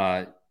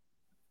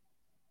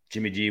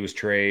 Jimmy G was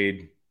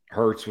trade.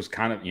 Hurts was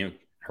kind of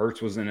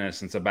Hurts was in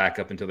essence a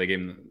backup until they gave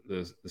him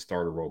the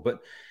starter role.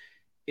 But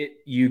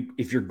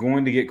if you're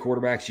going to get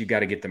quarterbacks, you got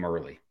to get them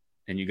early,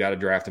 and you got to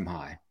draft them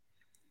high.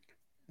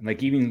 And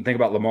like even think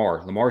about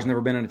Lamar. Lamar's never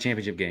been in a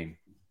championship game.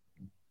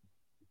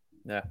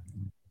 Yeah,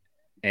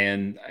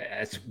 and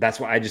that's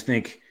why I just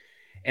think.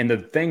 And the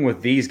thing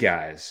with these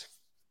guys,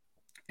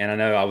 and I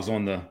know I was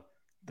on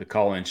the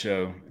call-in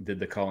show, did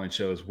the call-in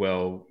show as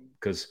well,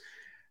 because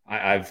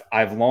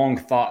I've long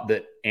thought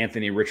that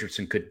Anthony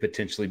Richardson could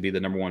potentially be the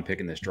number 1 pick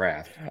in this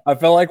draft. I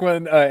felt like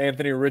when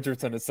Anthony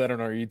Richardson is said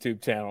on our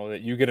YouTube channel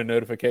that you get a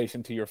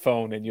notification to your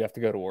phone and you have to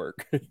go to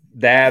work.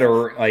 That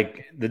or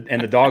like the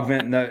dog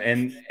vent.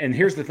 And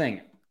here's the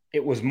thing.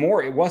 It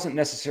wasn't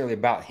necessarily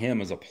about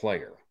him as a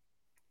player,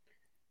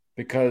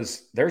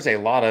 because there's a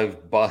lot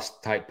of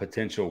bust type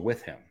potential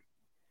with him,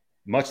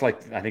 much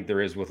like I think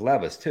there is with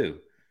Levis too.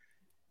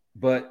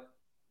 But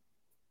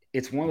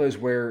it's one of those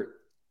where,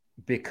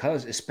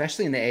 because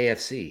especially in the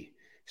AFC,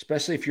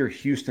 especially if you're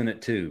Houston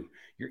at 2,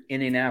 you're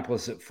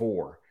Indianapolis at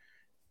 4,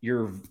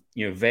 you're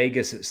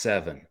Vegas at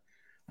 7,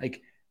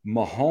 like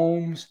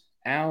Mahomes,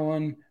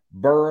 Allen,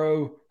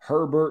 Burrow,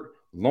 Herbert,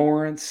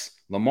 Lawrence,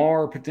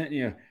 Lamar,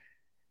 the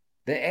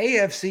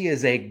AFC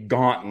is a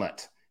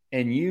gauntlet,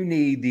 and you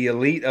need the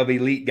elite of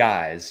elite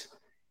guys.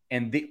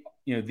 And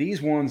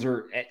these ones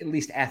are, at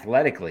least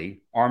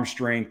athletically, arm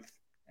strength,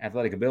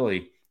 athletic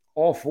ability,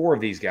 all 4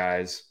 of these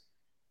guys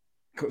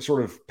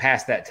sort of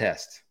pass that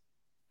test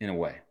in a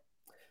way.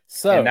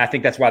 So, and I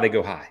think that's why they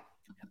go high.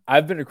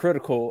 I've been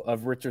critical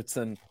of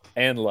Richardson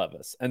and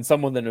Levis, and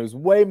someone that knows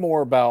way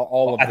more about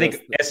all of this. I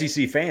think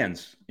SEC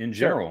fans in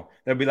general,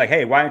 they'll be like,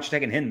 hey, why aren't you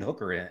taking Hendon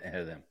Hooker ahead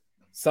of them?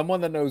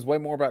 Someone that knows way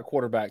more about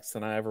quarterbacks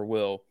than I ever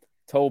will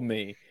told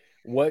me,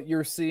 what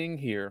you're seeing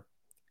here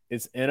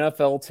is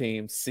NFL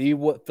teams see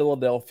what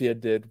Philadelphia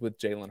did with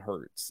Jalen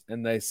Hurts,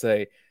 and they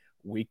say,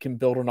 we can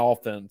build an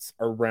offense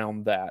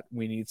around that.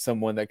 We need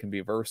someone that can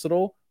be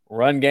versatile,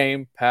 run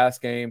game, pass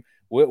game.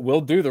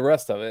 We'll do the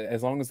rest of it.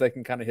 As long as they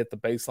can kind of hit the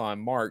baseline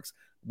marks,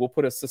 we'll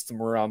put a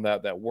system around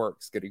that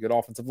works. Get a good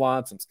offensive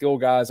line, some skill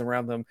guys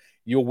around them.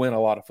 You'll win a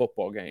lot of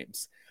football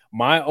games.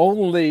 My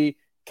only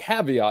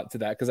caveat to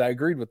that, because I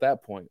agreed with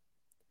that point,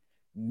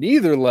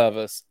 neither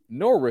Levis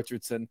nor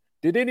Richardson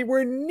did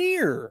anywhere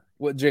near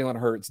what Jalen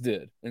Hurts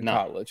did in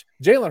college.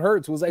 Jalen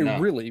Hurts was a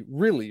really,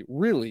 really,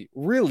 really,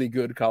 really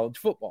good college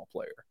football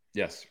player.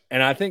 Yes.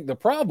 And I think the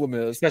problem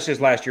is, especially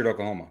his last year at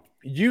Oklahoma,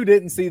 you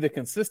didn't see the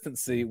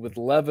consistency with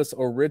Levis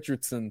or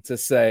Richardson to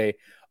say,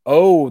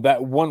 oh,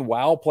 that one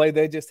wow play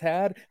they just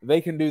had,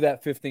 they can do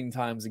that 15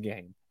 times a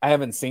game. I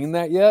haven't seen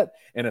that yet.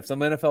 And if some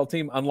NFL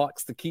team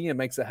unlocks the key and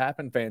makes it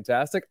happen,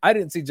 fantastic. I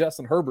didn't see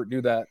Justin Herbert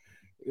do that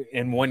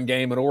in one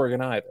game at Oregon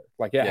either.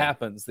 Like it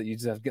happens that you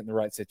just have to get in the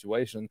right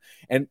situation.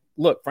 And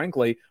look,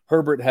 frankly,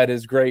 Herbert had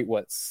his great,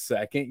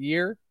 second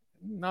year?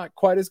 Not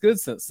quite as good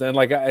since then.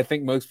 Like I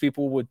think most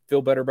people would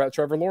feel better about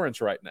Trevor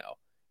Lawrence right now.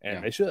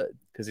 And they should,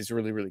 because he's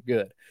really, really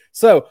good.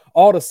 So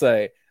all to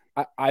say,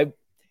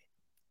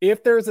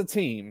 if there's a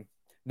team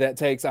that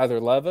takes either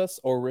Levis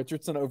or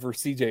Richardson over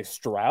CJ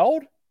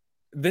Stroud,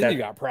 then you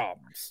got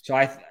problems.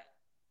 So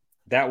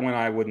that one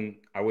I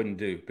wouldn't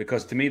do,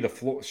 because to me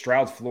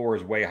Stroud's floor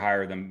is way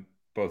higher than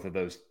both of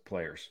those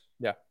players.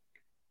 Yeah,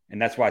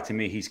 and that's why to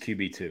me he's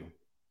QB2,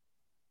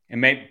 and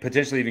maybe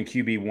potentially even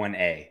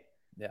QB1A.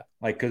 Yeah.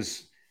 Like,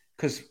 because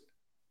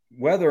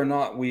whether or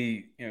not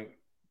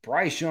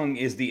Bryce Young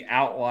is the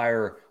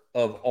outlier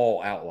of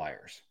all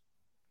outliers.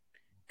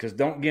 Because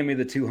don't give me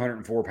the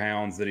 204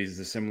 pounds that he's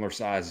a similar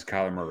size as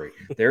Kyler Murray.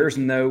 There's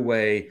no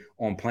way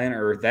on planet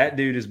Earth that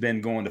dude has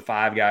been going to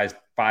five guys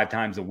 5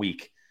 times a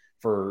week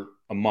for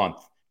a month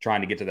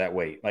trying to get to that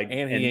weight. Like,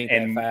 And he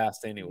ain't that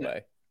fast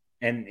anyway.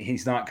 And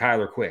he's not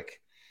Kyler quick.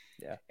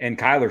 Yeah. And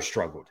Kyler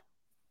struggled.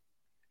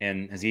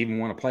 And has he even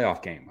won a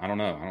playoff game? I don't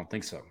know. I don't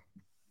think so.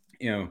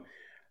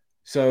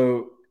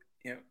 So,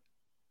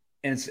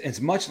 and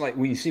it's much like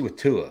when you see with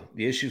Tua,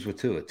 the issues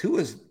with Tua.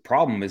 Tua's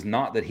problem is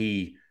not that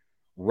he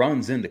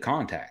runs into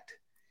contact.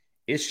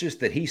 It's just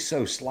that he's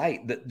so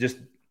slight that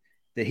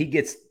he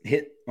gets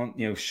hit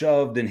on,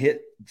 shoved and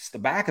hit the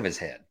back of his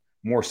head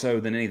more so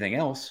than anything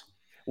else.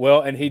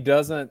 Well, and he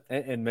doesn't,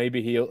 and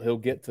maybe he'll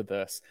get to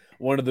this.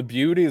 One of the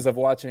beauties of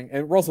watching,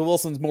 and Russell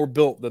Wilson's more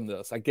built than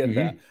this, I get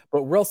that.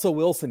 But Russell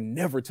Wilson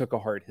never took a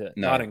hard hit.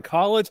 No. Not in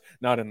college,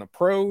 not in the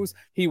pros.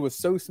 He was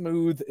so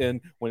smooth,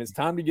 and when it's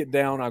time to get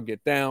down, I'll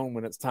get down.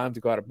 When it's time to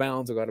go out of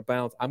bounds, I'll go out of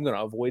bounds. I'm going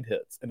to avoid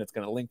hits, and it's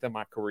going to lengthen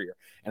my career.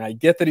 And I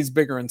get that he's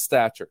bigger in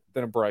stature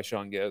than a Bryce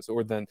Young is,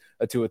 or than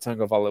a Tua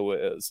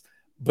Tagovailoa is.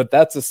 But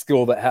that's a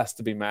skill that has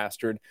to be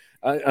mastered,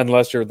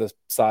 unless you're the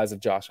size of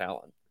Josh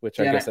Allen, which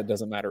I guess that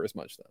doesn't matter as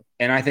much, though.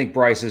 And I think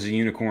Bryce is a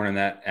unicorn in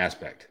that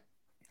aspect.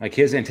 Like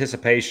his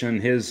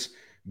anticipation, his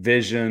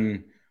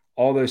vision,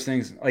 all those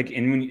things. Like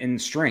in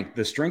strength,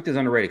 the strength is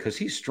underrated because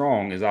he's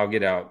strong as I'll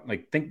get out.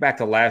 Like think back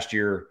to last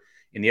year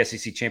in the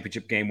SEC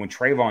championship game when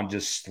Trayvon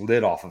just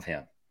slid off of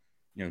him.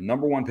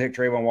 Number 1 pick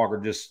Trayvon Walker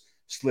just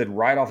slid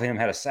right off of him,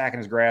 had a sack in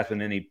his grasp, and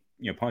then he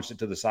punched it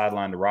to the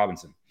sideline to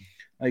Robinson.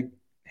 Like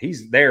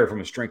he's there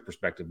from a strength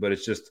perspective, but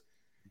it's just,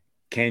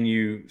 can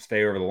you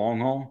stay over the long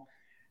haul?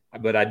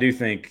 But I do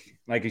think,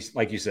 like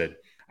you said,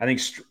 I think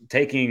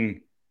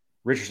taking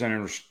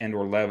Richardson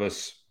and/or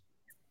Levis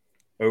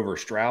over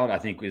Stroud, I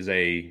think is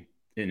an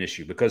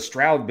issue because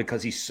Stroud,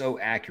 because he's so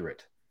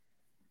accurate,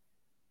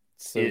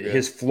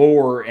 his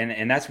floor,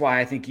 and that's why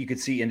I think you could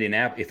see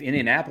Indianapolis. If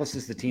Indianapolis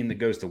is the team that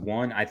goes to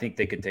 1, I think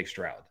they could take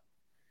Stroud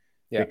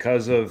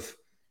because of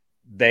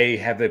they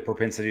have the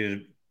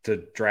propensity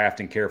to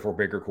draft and care for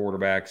bigger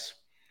quarterbacks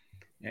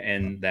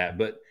and that.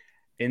 But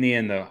in the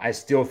end, though, I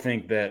still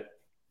think that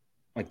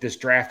like this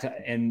draft,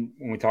 and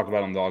when we talked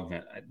about on the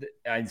augment,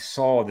 I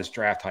saw this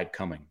draft hype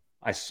coming.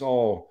 I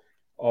saw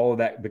all of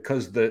that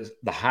because the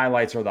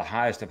highlights are the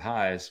highest of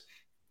highs.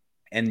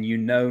 And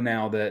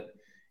now that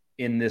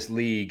in this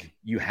league,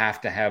 you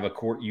have to have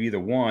you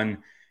either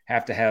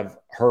have to have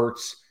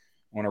Hurts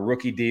on a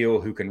rookie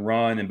deal who can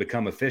run and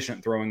become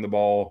efficient throwing the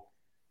ball,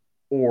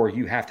 or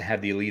you have to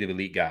have the elite of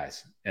elite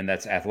guys. And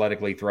that's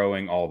athletically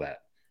throwing, all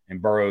that.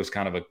 And Burrow's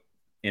kind of an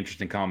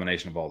interesting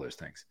combination of all those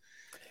things.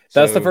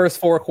 That's the first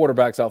 4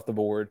 quarterbacks off the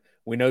board.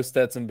 We know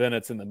Stetson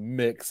Bennett's in the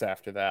mix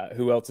after that.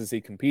 Who else is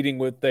he competing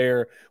with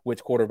there?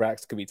 Which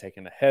quarterbacks could be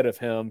taken ahead of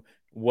him?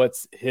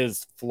 What's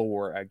his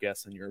floor, I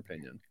guess, in your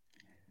opinion?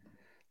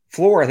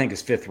 Floor, I think,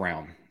 is 5th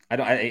round.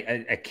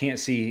 I can't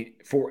see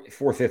 4th,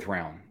 5th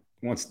round.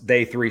 Once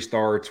day 3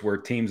 starts where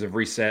teams have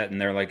reset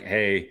and they're like,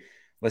 hey,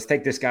 let's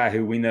take this guy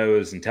who we know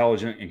is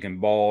intelligent and can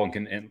ball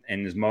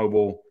and is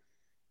mobile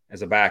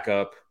as a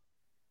backup.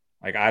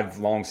 Like I've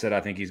long said, I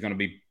think he's going to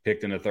be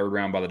picked in the 3rd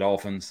round by the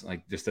Dolphins,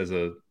 like just as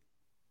a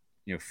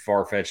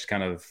far-fetched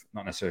kind of,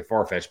 not necessarily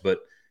far-fetched,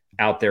 but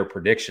out there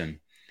prediction.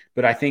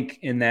 But I think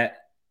in that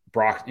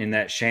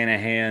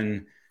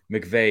Shanahan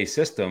McVay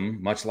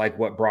system, much like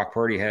what Brock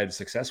Purdy had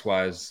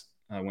success-wise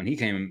when he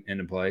came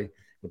into play,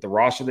 with the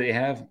roster that they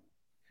have,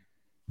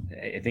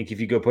 I think if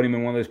you go put him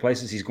in one of those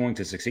places, he's going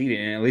to succeed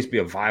and at least be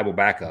a viable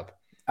backup.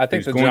 I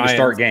think he's going to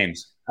start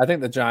games. I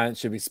think the Giants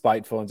should be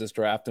spiteful and just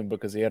draft him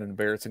because he had an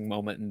embarrassing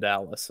moment in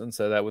Dallas, and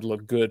so that would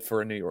look good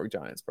for a New York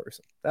Giants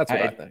person. That's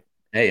what I think.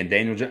 Hey, and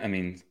Daniel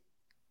Jones,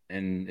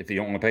 and if you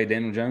don't want to pay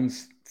Daniel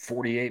Jones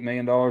 $48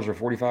 million or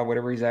 $45,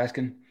 whatever he's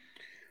asking.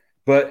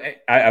 But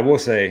I will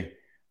say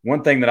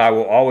one thing that I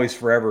will always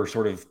forever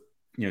sort of,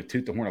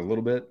 toot the horn a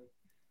little bit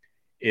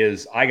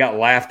is I got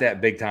laughed at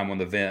big time on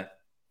the vent,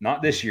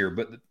 not this year,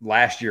 but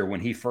last year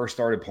when he first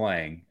started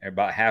playing,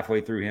 about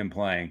halfway through him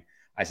playing,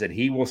 I said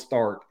he will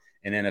start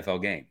an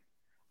NFL game.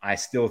 I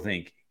still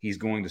think he's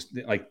going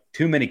to, like,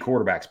 too many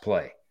quarterbacks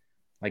play.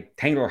 Like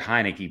Taylor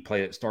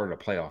Heineke started a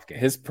playoff game.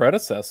 His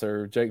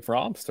predecessor, Jake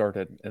Fromm,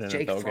 started an NFL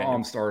game. Jake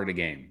Fromm started a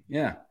game.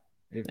 Yeah.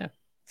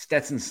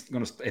 Stetson's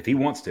going to, if he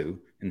wants to,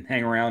 and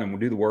hang around and will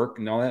do the work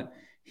and all that,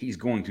 he's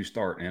going to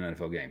start an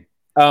NFL game.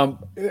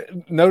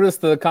 Notice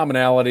the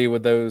commonality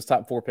with those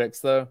top 4 picks,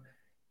 though.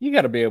 You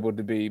got to be able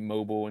to be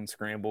mobile and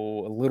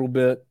scramble a little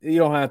bit. You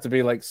don't have to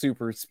be like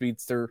super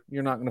speedster.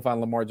 You're not going to find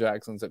Lamar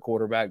Jackson's at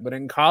quarterback. But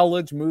in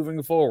college,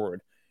 moving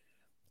forward,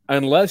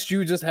 unless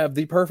you just have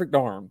the perfect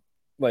arm,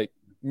 like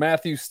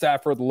Matthew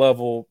Stafford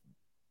level,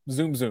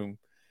 zoom,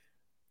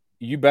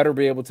 you better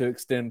be able to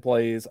extend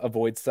plays,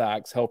 avoid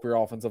sacks, help your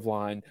offensive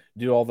line,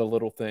 do all the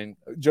little things.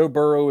 Joe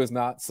Burrow is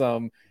not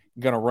some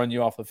going to run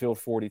you off the field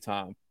 40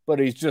 times, but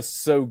he's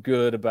just so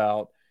good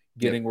about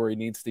getting where he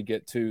needs to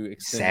get to,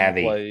 extending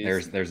Savvy.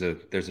 plays. There's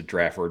a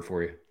draft word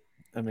for you.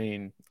 I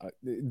mean,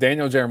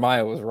 Daniel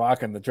Jeremiah was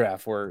rocking the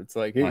draft words.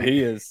 Like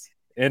he is,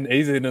 and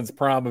he's in his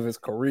prime of his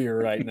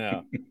career right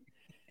now.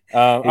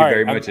 All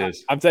right,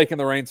 I'm taking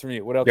the reins from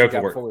you. What else you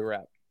got before we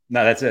wrap?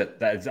 No, that's it.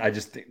 I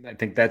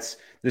think that's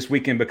this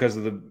weekend because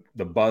of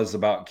the buzz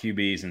about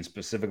QBs and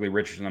specifically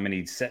Richardson. I mean,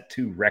 he set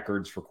 2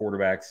 records for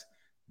quarterbacks,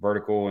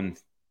 vertical, and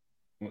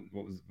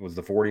what was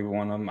the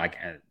 41 of them?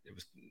 It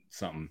was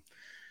something.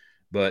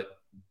 But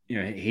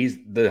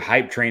the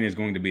hype train is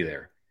going to be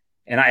there,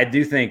 and I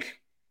do think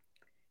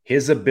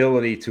his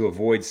ability to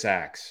avoid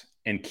sacks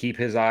and keep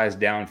his eyes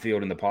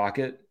downfield in the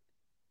pocket.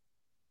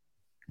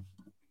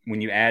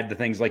 When you add the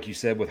things like you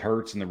said with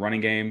Hurts and the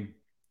running game,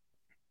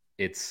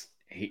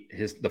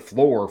 the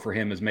floor for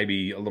him is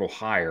maybe a little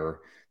higher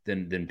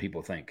than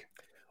people think.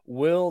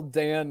 Will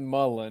Dan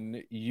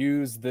Mullen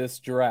use this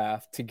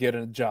draft to get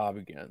a job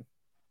again?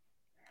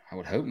 I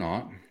would hope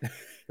not.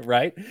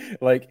 Right?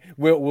 Like,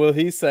 will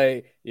he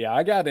say, yeah,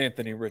 I got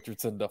Anthony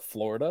Richardson to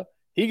Florida.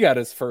 He got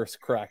his first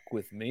crack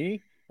with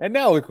me, and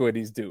now look what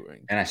he's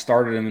doing. And I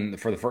started him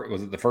for the first.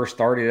 Was it the first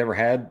start he ever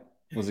had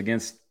was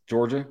against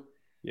Georgia?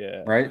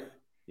 Yeah. Right?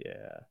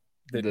 Yeah.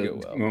 Didn't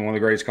go well. One of the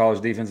greatest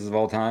college defenses of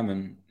all time,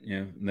 and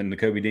then the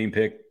Kobe Dean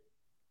pick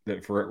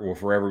that will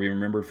forever be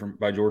remembered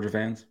by Georgia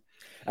fans.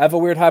 I have a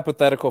weird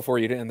hypothetical for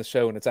you to end the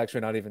show, and it's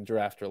actually not even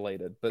draft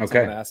related. But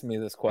someone asked me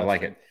this question. I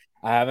like it.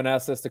 I haven't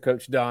asked this to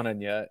Coach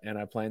Donnan yet, and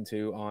I plan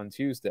to on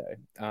Tuesday.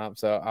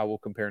 So I will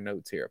compare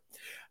notes here.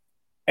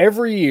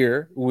 Every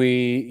year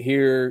we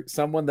hear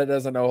someone that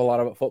doesn't know a lot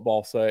about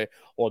football say,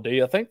 well, do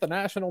you think the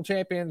national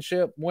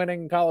championship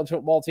winning college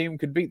football team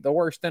could beat the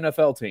worst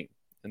NFL team?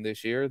 And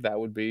this year that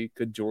would be,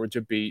 could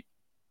Georgia beat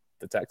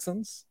the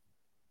Texans?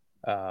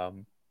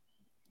 The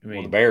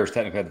Bears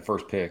technically had the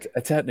first pick.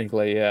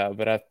 Technically, yeah,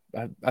 but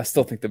I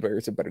still think the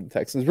Bears are better than the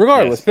Texans.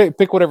 Regardless,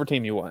 pick whatever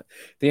team you want.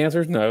 The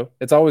answer is no.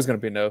 It's always going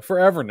to be no.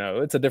 Forever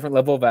no. It's a different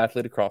level of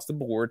athlete across the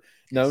board.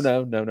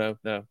 No.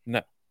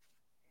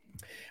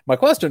 My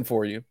question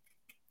for you,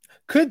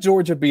 could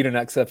Georgia beat an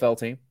XFL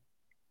team?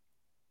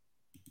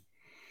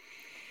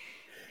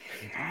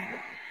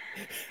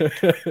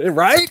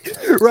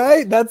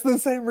 Right. That's the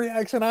same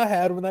reaction I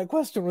had when that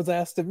question was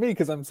asked of me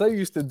because I'm so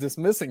used to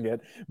dismissing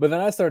it. But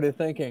then I started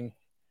thinking,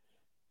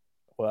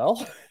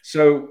 well.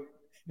 So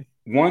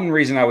one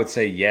reason I would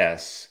say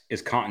yes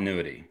is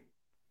continuity.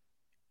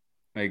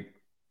 Like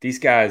these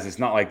guys, it's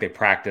not like they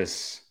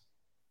practice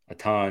a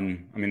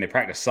ton. I mean, they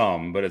practice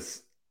some, but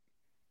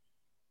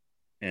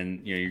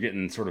you're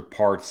getting sort of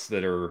parts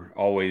that are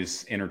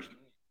always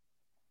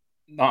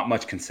not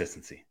much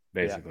consistency,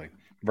 basically,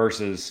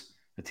 versus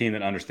a team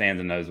that understands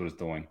and knows what it's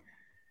doing.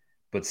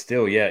 But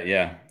still,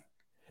 yeah.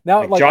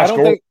 Now, Josh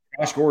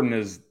Gordon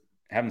is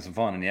having some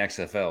fun in the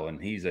XFL,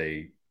 and he's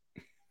a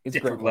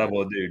different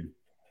level of dude.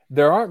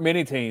 There aren't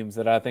many teams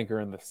that I think are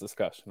in this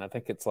discussion. I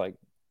think it's like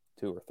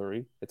 2 or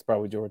 3. It's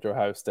probably Georgia,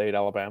 Ohio State,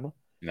 Alabama.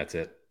 And that's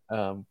it.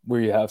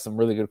 Where you have some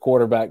really good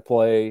quarterback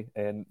play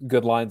and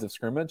good lines of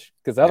scrimmage.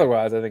 Because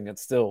otherwise, I think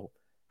it's still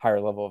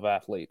higher level of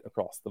athlete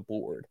across the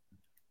board.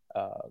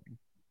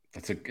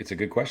 It's a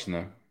good question,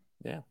 though.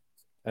 Yeah.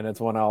 And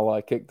it's one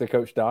I'll kick to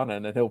Coach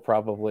Donnan, and he'll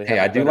probably. Hey,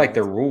 I do like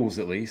their rules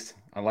at least.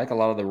 I like a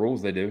lot of the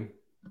rules they do.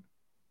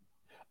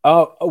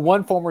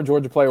 One former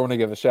Georgia player I want to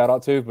give a shout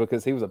out to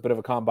because he was a bit of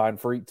a combine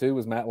freak too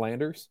was Matt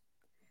Landers.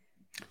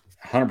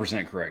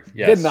 100% correct.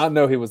 Yes. Did not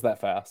know he was that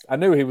fast. I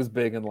knew he was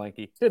big and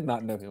lanky. Did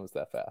not know he was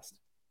that fast.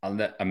 I'll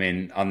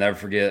never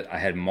forget. I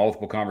had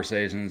multiple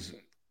conversations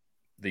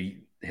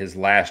his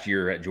last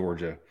year at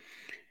Georgia,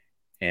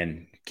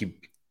 and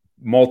keep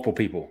multiple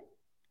people.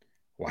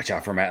 Watch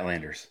out for Matt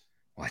Landers.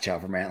 Watch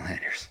out for Matt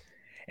Landers.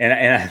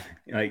 And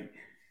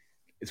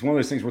it's one of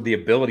those things where the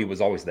ability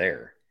was always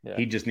there. Yeah.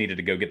 He just needed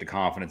to go get the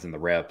confidence and the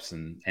reps,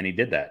 and he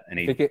did that. And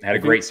he had a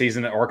great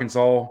season at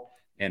Arkansas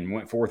and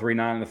went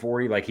 4.39 in the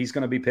 40. Like he's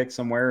going to be picked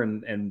somewhere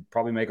and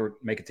probably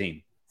make a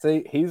team.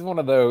 See, he's one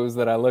of those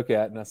that I look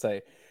at and I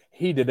say,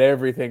 he did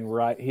everything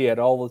right. He had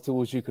all the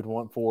tools you could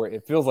want for it.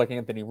 It feels like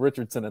Anthony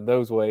Richardson in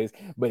those ways,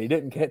 but he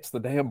didn't catch the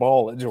damn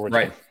ball at Georgia,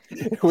 right?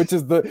 Which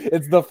is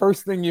it's the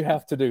first thing you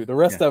have to do. The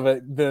rest of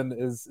it then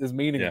is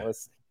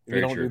meaningless if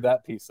you don't do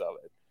that piece of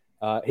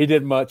it. He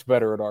did much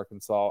better at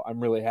Arkansas. I'm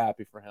really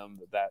happy for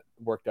him that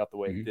worked out the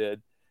way it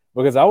did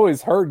because I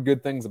always heard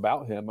good things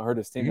about him. I heard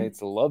his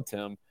teammates loved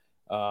him.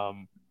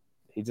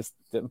 He just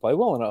didn't play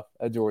well enough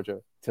at Georgia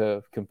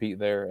to compete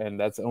there, and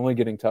that's only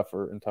getting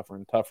tougher and tougher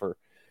and tougher.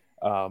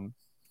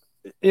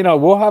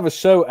 We'll have a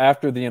show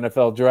after the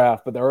NFL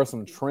draft, but there are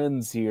some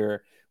trends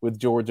here with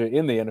Georgia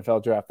in the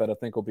NFL draft that I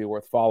think will be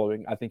worth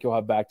following. I think you'll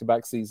have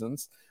back-to-back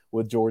seasons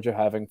with Georgia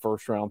having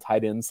first-round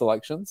tight end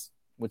selections,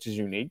 which is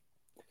unique.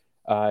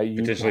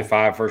 Potentially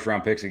 5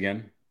 first-round picks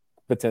again.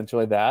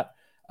 Potentially that.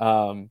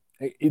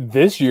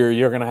 This year,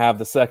 you're going to have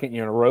the second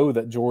year in a row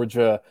that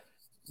Georgia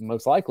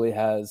most likely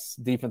has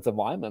defensive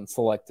linemen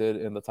selected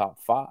in the top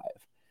 5.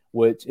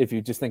 Which, if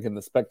you just think in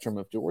the spectrum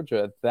of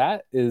Georgia,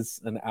 that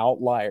is an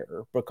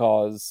outlier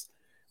because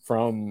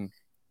from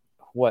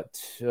Back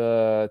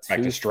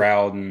to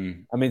Stroud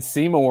and I mean,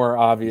 Seymour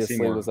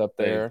obviously was up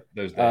there.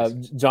 Those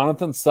days.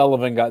 Jonathan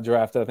Sullivan got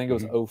drafted. I think it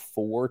was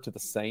 2004 to the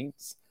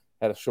Saints.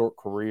 Had a short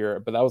career,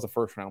 but that was a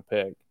first-round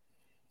pick.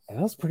 And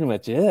that was pretty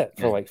much it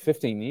for like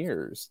 15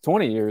 years,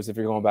 20 years if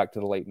you're going back to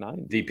the late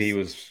 90s. DP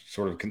was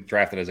sort of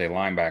drafted as a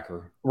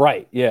linebacker.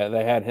 Right. Yeah,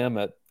 they had him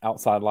at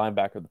outside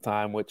linebacker at the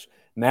time, which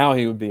now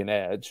he would be an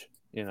edge.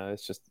 You know,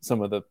 it's just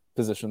some of the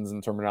positions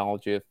and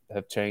terminology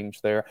have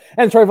changed there.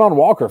 And Trayvon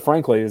Walker,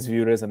 frankly, is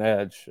viewed as an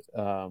edge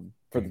for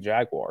the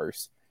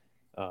Jaguars.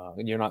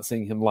 And you're not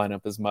seeing him line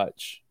up as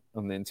much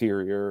on the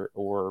interior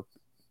or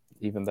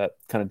even that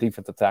kind of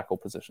defensive tackle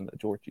position that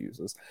Georgia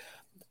uses.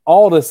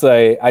 All to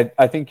say,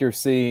 I think you're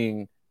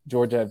seeing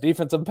Georgia have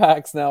defensive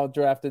backs now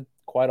drafted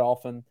quite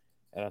often.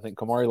 And I think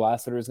Kamari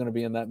Lassiter is going to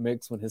be in that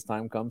mix when his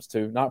time comes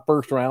too. Not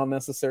first round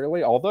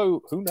necessarily,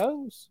 although who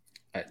knows?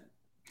 He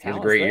had a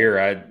great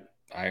year.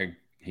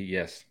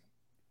 Yes.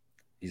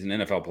 He's an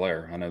NFL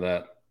player. I know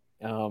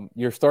that.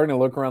 You're starting to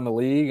look around the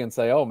league and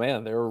say, oh,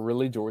 man, there are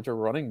really Georgia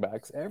running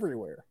backs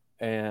everywhere.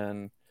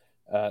 And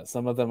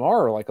some of them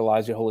are like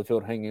Elijah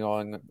Holyfield hanging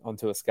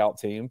onto a scout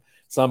team.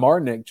 Some are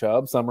Nick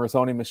Chubb. Some are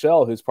Sony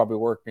Michel, who's probably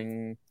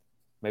working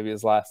maybe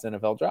his last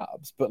NFL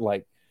jobs. But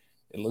like,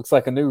 it looks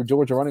like a new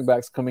Georgia running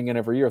back's coming in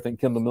every year. I think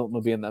Kendall Milton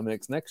will be in that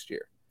mix next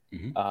year.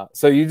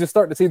 So you just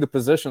start to see the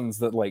positions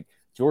that like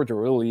Georgia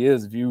really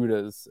is viewed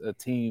as a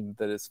team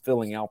that is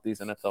filling out these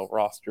NFL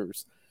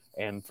rosters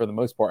and for the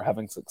most part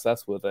having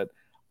success with it.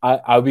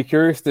 I'll be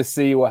curious to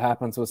see what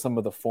happens with some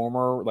of the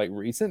former, like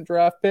recent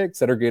draft picks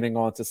that are getting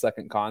onto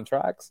second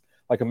contracts,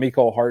 like a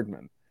Mecole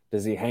Hardman.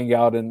 Does he hang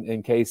out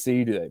in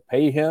KC? Do they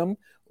pay him?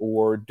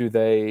 Or do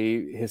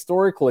they,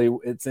 historically,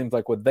 it seems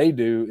like what they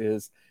do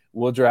is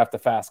we'll draft a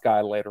fast guy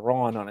later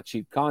on a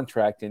cheap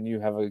contract and you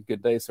have a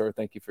good day, sir.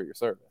 Thank you for your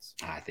service.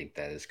 I think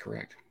that is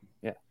correct.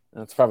 Yeah.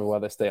 That's probably why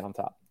they stay on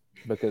top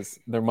because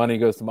their money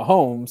goes to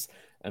Mahomes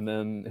and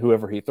then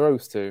whoever he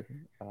throws to.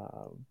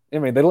 I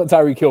mean, they let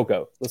Tyreek Hill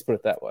go. Let's put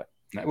it that way.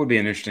 That would be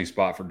an interesting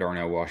spot for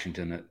Darnell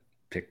Washington at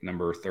pick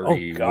number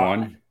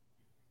 31.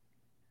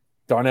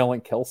 Darnell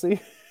and Kelsey?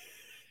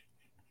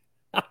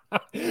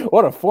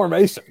 What a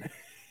formation.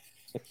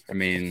 I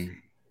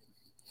mean,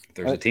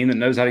 there's a team that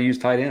knows how to use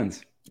tight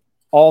ends.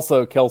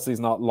 Also, Kelsey's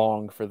not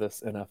long for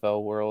this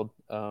NFL world.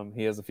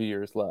 He has a few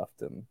years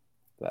left, and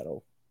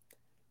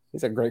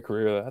he's a great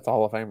career. That's a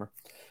Hall of Famer.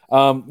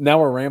 Now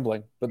we're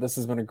rambling, but this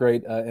has been a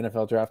great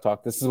NFL draft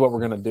talk. This is what we're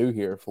going to do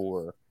here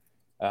for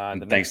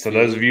thanks to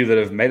those of you that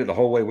have made it the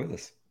whole way with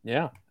us.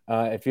 Yeah.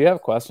 If you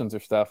have questions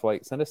or stuff,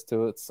 like send us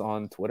to us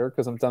on Twitter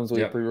because sometimes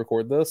we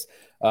pre-record this.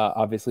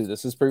 Obviously,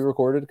 this is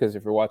pre-recorded because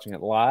if you're watching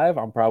it live,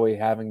 I'm probably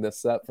having this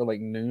set for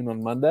like noon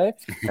on Monday,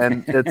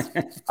 and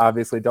it's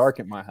obviously dark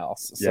at my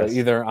house. So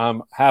either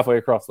I'm halfway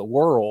across the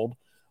world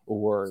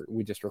or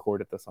we just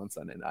recorded this on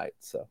Sunday night.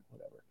 So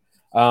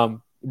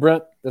whatever.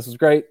 Brent, this was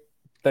great.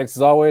 Thanks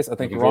as always. I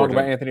think you're wrong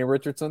about Anthony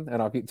Richardson,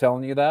 and I'll keep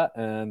telling you that,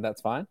 and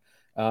that's fine.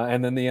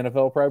 And then the NFL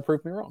will probably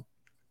prove me wrong.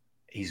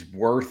 He's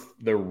worth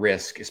the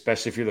risk,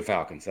 especially if you're the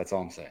Falcons. That's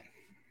all I'm saying.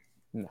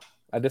 No,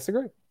 I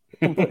disagree.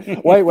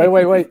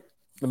 Wait.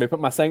 Let me put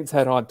my Saints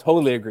hat on.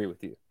 Totally agree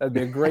with you. That'd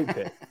be a great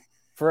pick.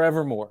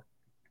 Forevermore.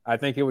 I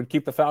think it would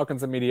keep the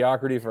Falcons in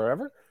mediocrity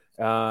forever.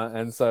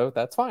 And so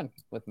that's fine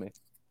with me.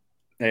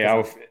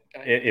 Hey,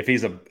 if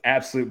he's an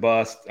absolute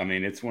bust, I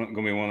mean, it's going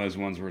to be one of those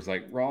ones where it's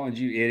like, Rollins,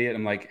 you idiot.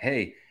 I'm like,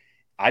 hey,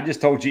 I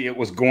just told you it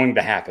was going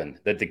to happen,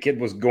 that the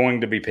kid was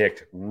going to be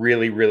picked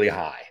really, really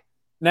high.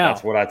 Now,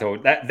 that's what I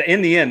told. That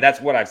in the end, that's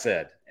what I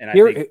said, and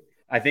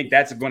I think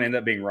that's going to end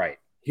up being right.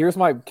 Here's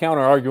my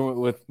counter argument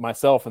with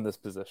myself in this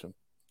position: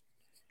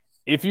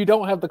 if you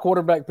don't have the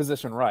quarterback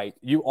position right,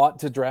 you ought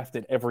to draft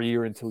it every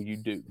year until you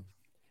do.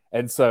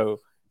 And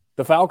so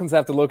the Falcons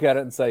have to look at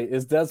it and say,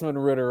 "Is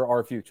Desmond Ridder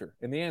our future?"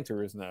 And the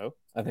answer is no.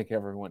 I think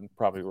everyone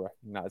probably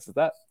recognizes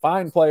that.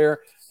 Fine player,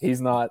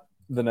 he's not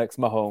the next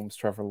Mahomes,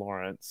 Trevor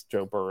Lawrence,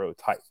 Joe Burrow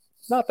type.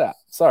 Not that.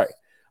 Sorry.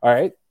 All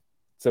right.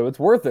 So it's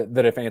worth it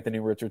that if Anthony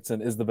Richardson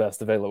is the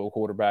best available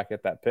quarterback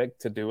at that pick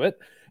to do it.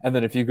 And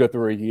then if you go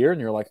through a year and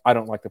you're like, I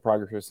don't like the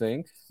progress you're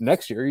seeing,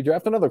 next year you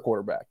draft another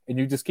quarterback and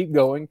you just keep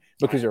going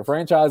because your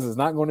franchise is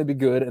not going to be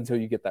good until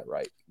you get that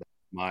right.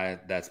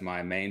 That's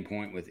my main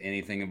point with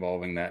anything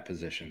involving that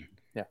position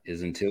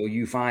is until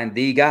you find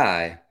the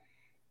guy,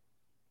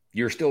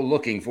 you're still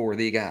looking for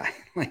the guy.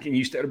 And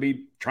you still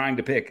be trying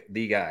to pick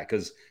the guy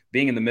because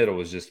being in the middle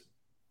is just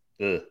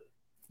ugh.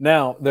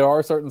 Now, there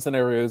are certain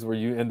scenarios where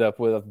you end up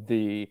with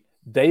the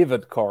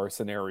David Carr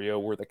scenario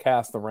where the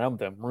cast around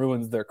them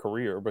ruins their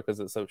career because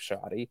it's so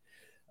shoddy.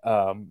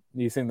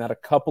 You've seen that a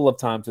couple of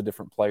times with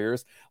different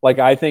players. Like,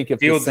 I think if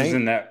Fields is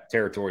in that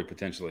territory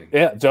potentially.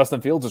 Yeah,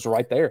 Justin Fields is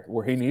right there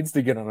where he needs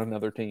to get on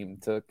another team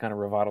to kind of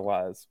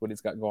revitalize what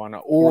he's got going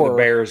on. Or the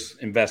Bears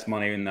invest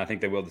money, and I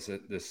think they will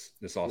this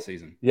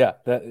offseason. Yeah,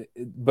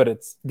 but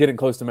it's getting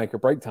close to make or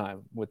break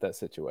time with that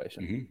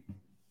situation. Mm-hmm.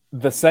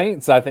 The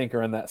Saints, I think,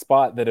 are in that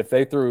spot that if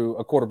they threw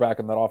a quarterback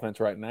in that offense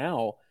right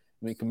now,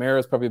 I mean,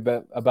 Kamara's probably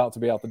about to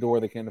be out the door.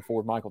 They can't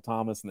afford Michael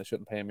Thomas, and they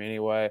shouldn't pay him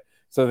anyway.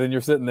 So then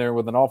you're sitting there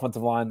with an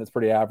offensive line that's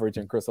pretty average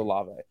and Chris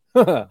Olave.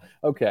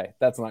 Okay,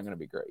 that's not going to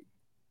be great.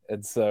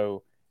 And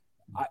so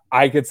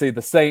I could see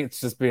the Saints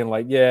just being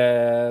like,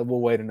 yeah, we'll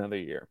wait another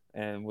year,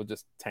 and we'll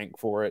just tank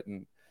for it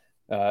and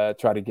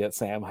try to get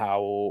Sam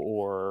Howell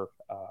or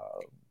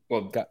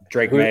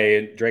Drake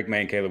May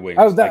and Caleb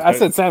Williams. I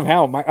said Sam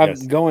Howell.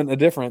 I'm going a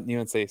different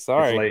UNC.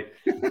 Sorry.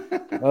 It's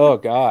late. Oh,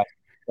 God.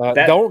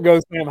 Don't go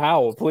Sam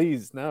Howell,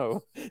 please.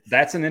 No.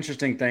 That's an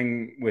interesting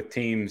thing with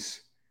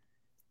teams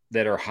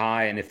that are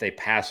high, and if they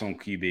pass on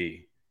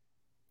QB,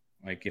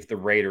 like if the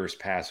Raiders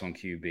pass on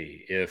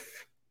QB,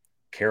 if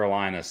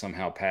Carolina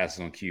somehow passes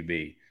on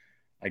QB,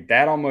 like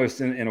that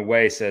almost in a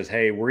way says,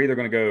 hey, we're either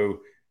going to go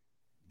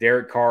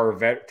Derek Carr,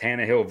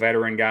 Tannehill,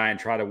 veteran guy, and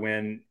try to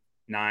win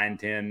 8, 9,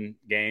 10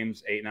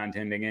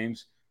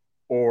 games,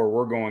 or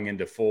we're going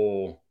into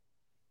full,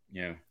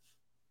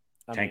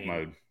 tank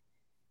mode.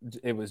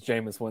 It was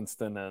Jameis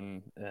Winston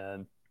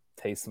and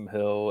Taysom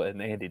Hill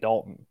and Andy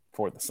Dalton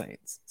for the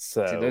Saints.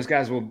 So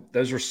see,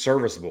 those are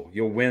serviceable.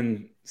 You'll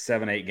win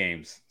 7, 8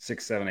 games,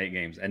 6, 7, 8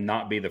 games, and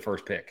not be the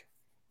first pick,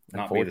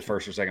 not be the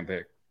first or second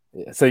pick.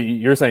 Yeah, so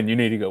you're saying you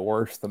need to go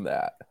worse than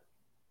that?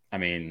 I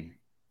mean,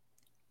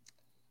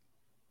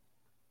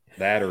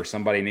 that or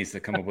somebody needs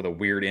to come up with a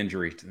weird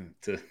injury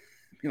to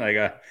be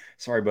like,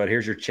 sorry, bud,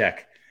 here's your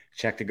check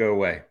to go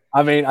away.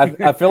 I mean,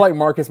 I feel like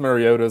Marcus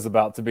Mariota is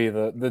about to be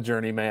the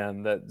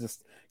journeyman that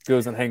just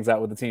goes and hangs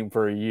out with the team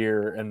for a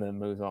year and then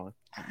moves on.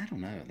 I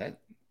don't know.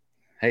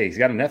 Hey, he's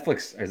got a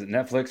Netflix. Is it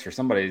Netflix or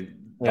somebody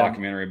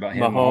documentary about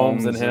him?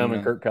 Mahomes and him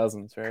and Kirk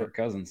Cousins, right? Kirk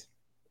Cousins.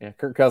 Yeah,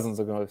 Kirk Cousins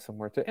will go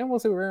somewhere too. And we'll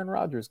see where Aaron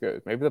Rodgers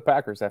goes. Maybe the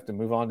Packers have to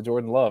move on to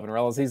Jordan Love and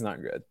realize he's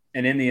not good.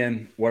 And in the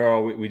end,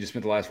 we just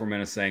spent the last 4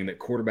 minutes saying that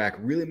quarterback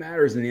really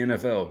matters in the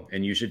NFL,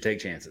 and you should take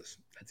chances.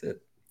 That's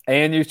it.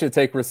 And you should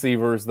take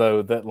receivers,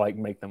 though, that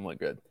make them look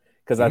good.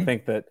 Because I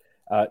think that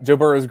Joe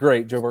Burrow is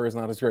great. Joe Burrow is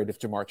not as great if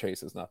Jamar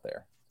Chase is not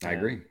there. I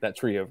agree. That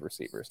trio of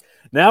receivers.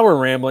 Now we're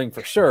rambling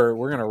for sure.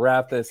 We're going to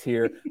wrap this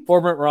here.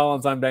 For Brent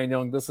Rollins, I'm Dayne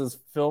Young. This is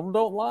Film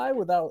Don't Lie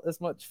without as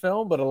much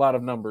film, but a lot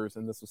of numbers.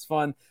 And this was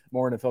fun.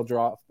 More NFL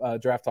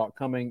draft talk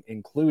coming,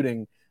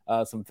 including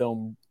some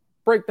film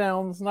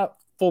breakdowns, not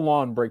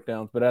full-on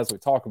breakdowns, but as we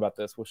talk about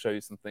this, we'll show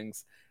you some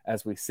things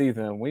as we see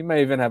them. We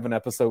may even have an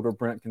episode where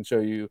Brent can show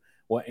you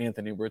what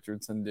Anthony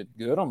Richardson did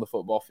good on the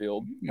football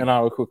field, and I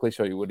will quickly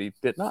show you what he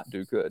did not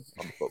do good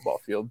on the football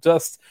field,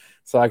 just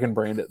so I can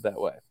brand it that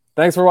way.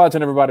 Thanks for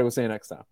watching, everybody. We'll see you next time.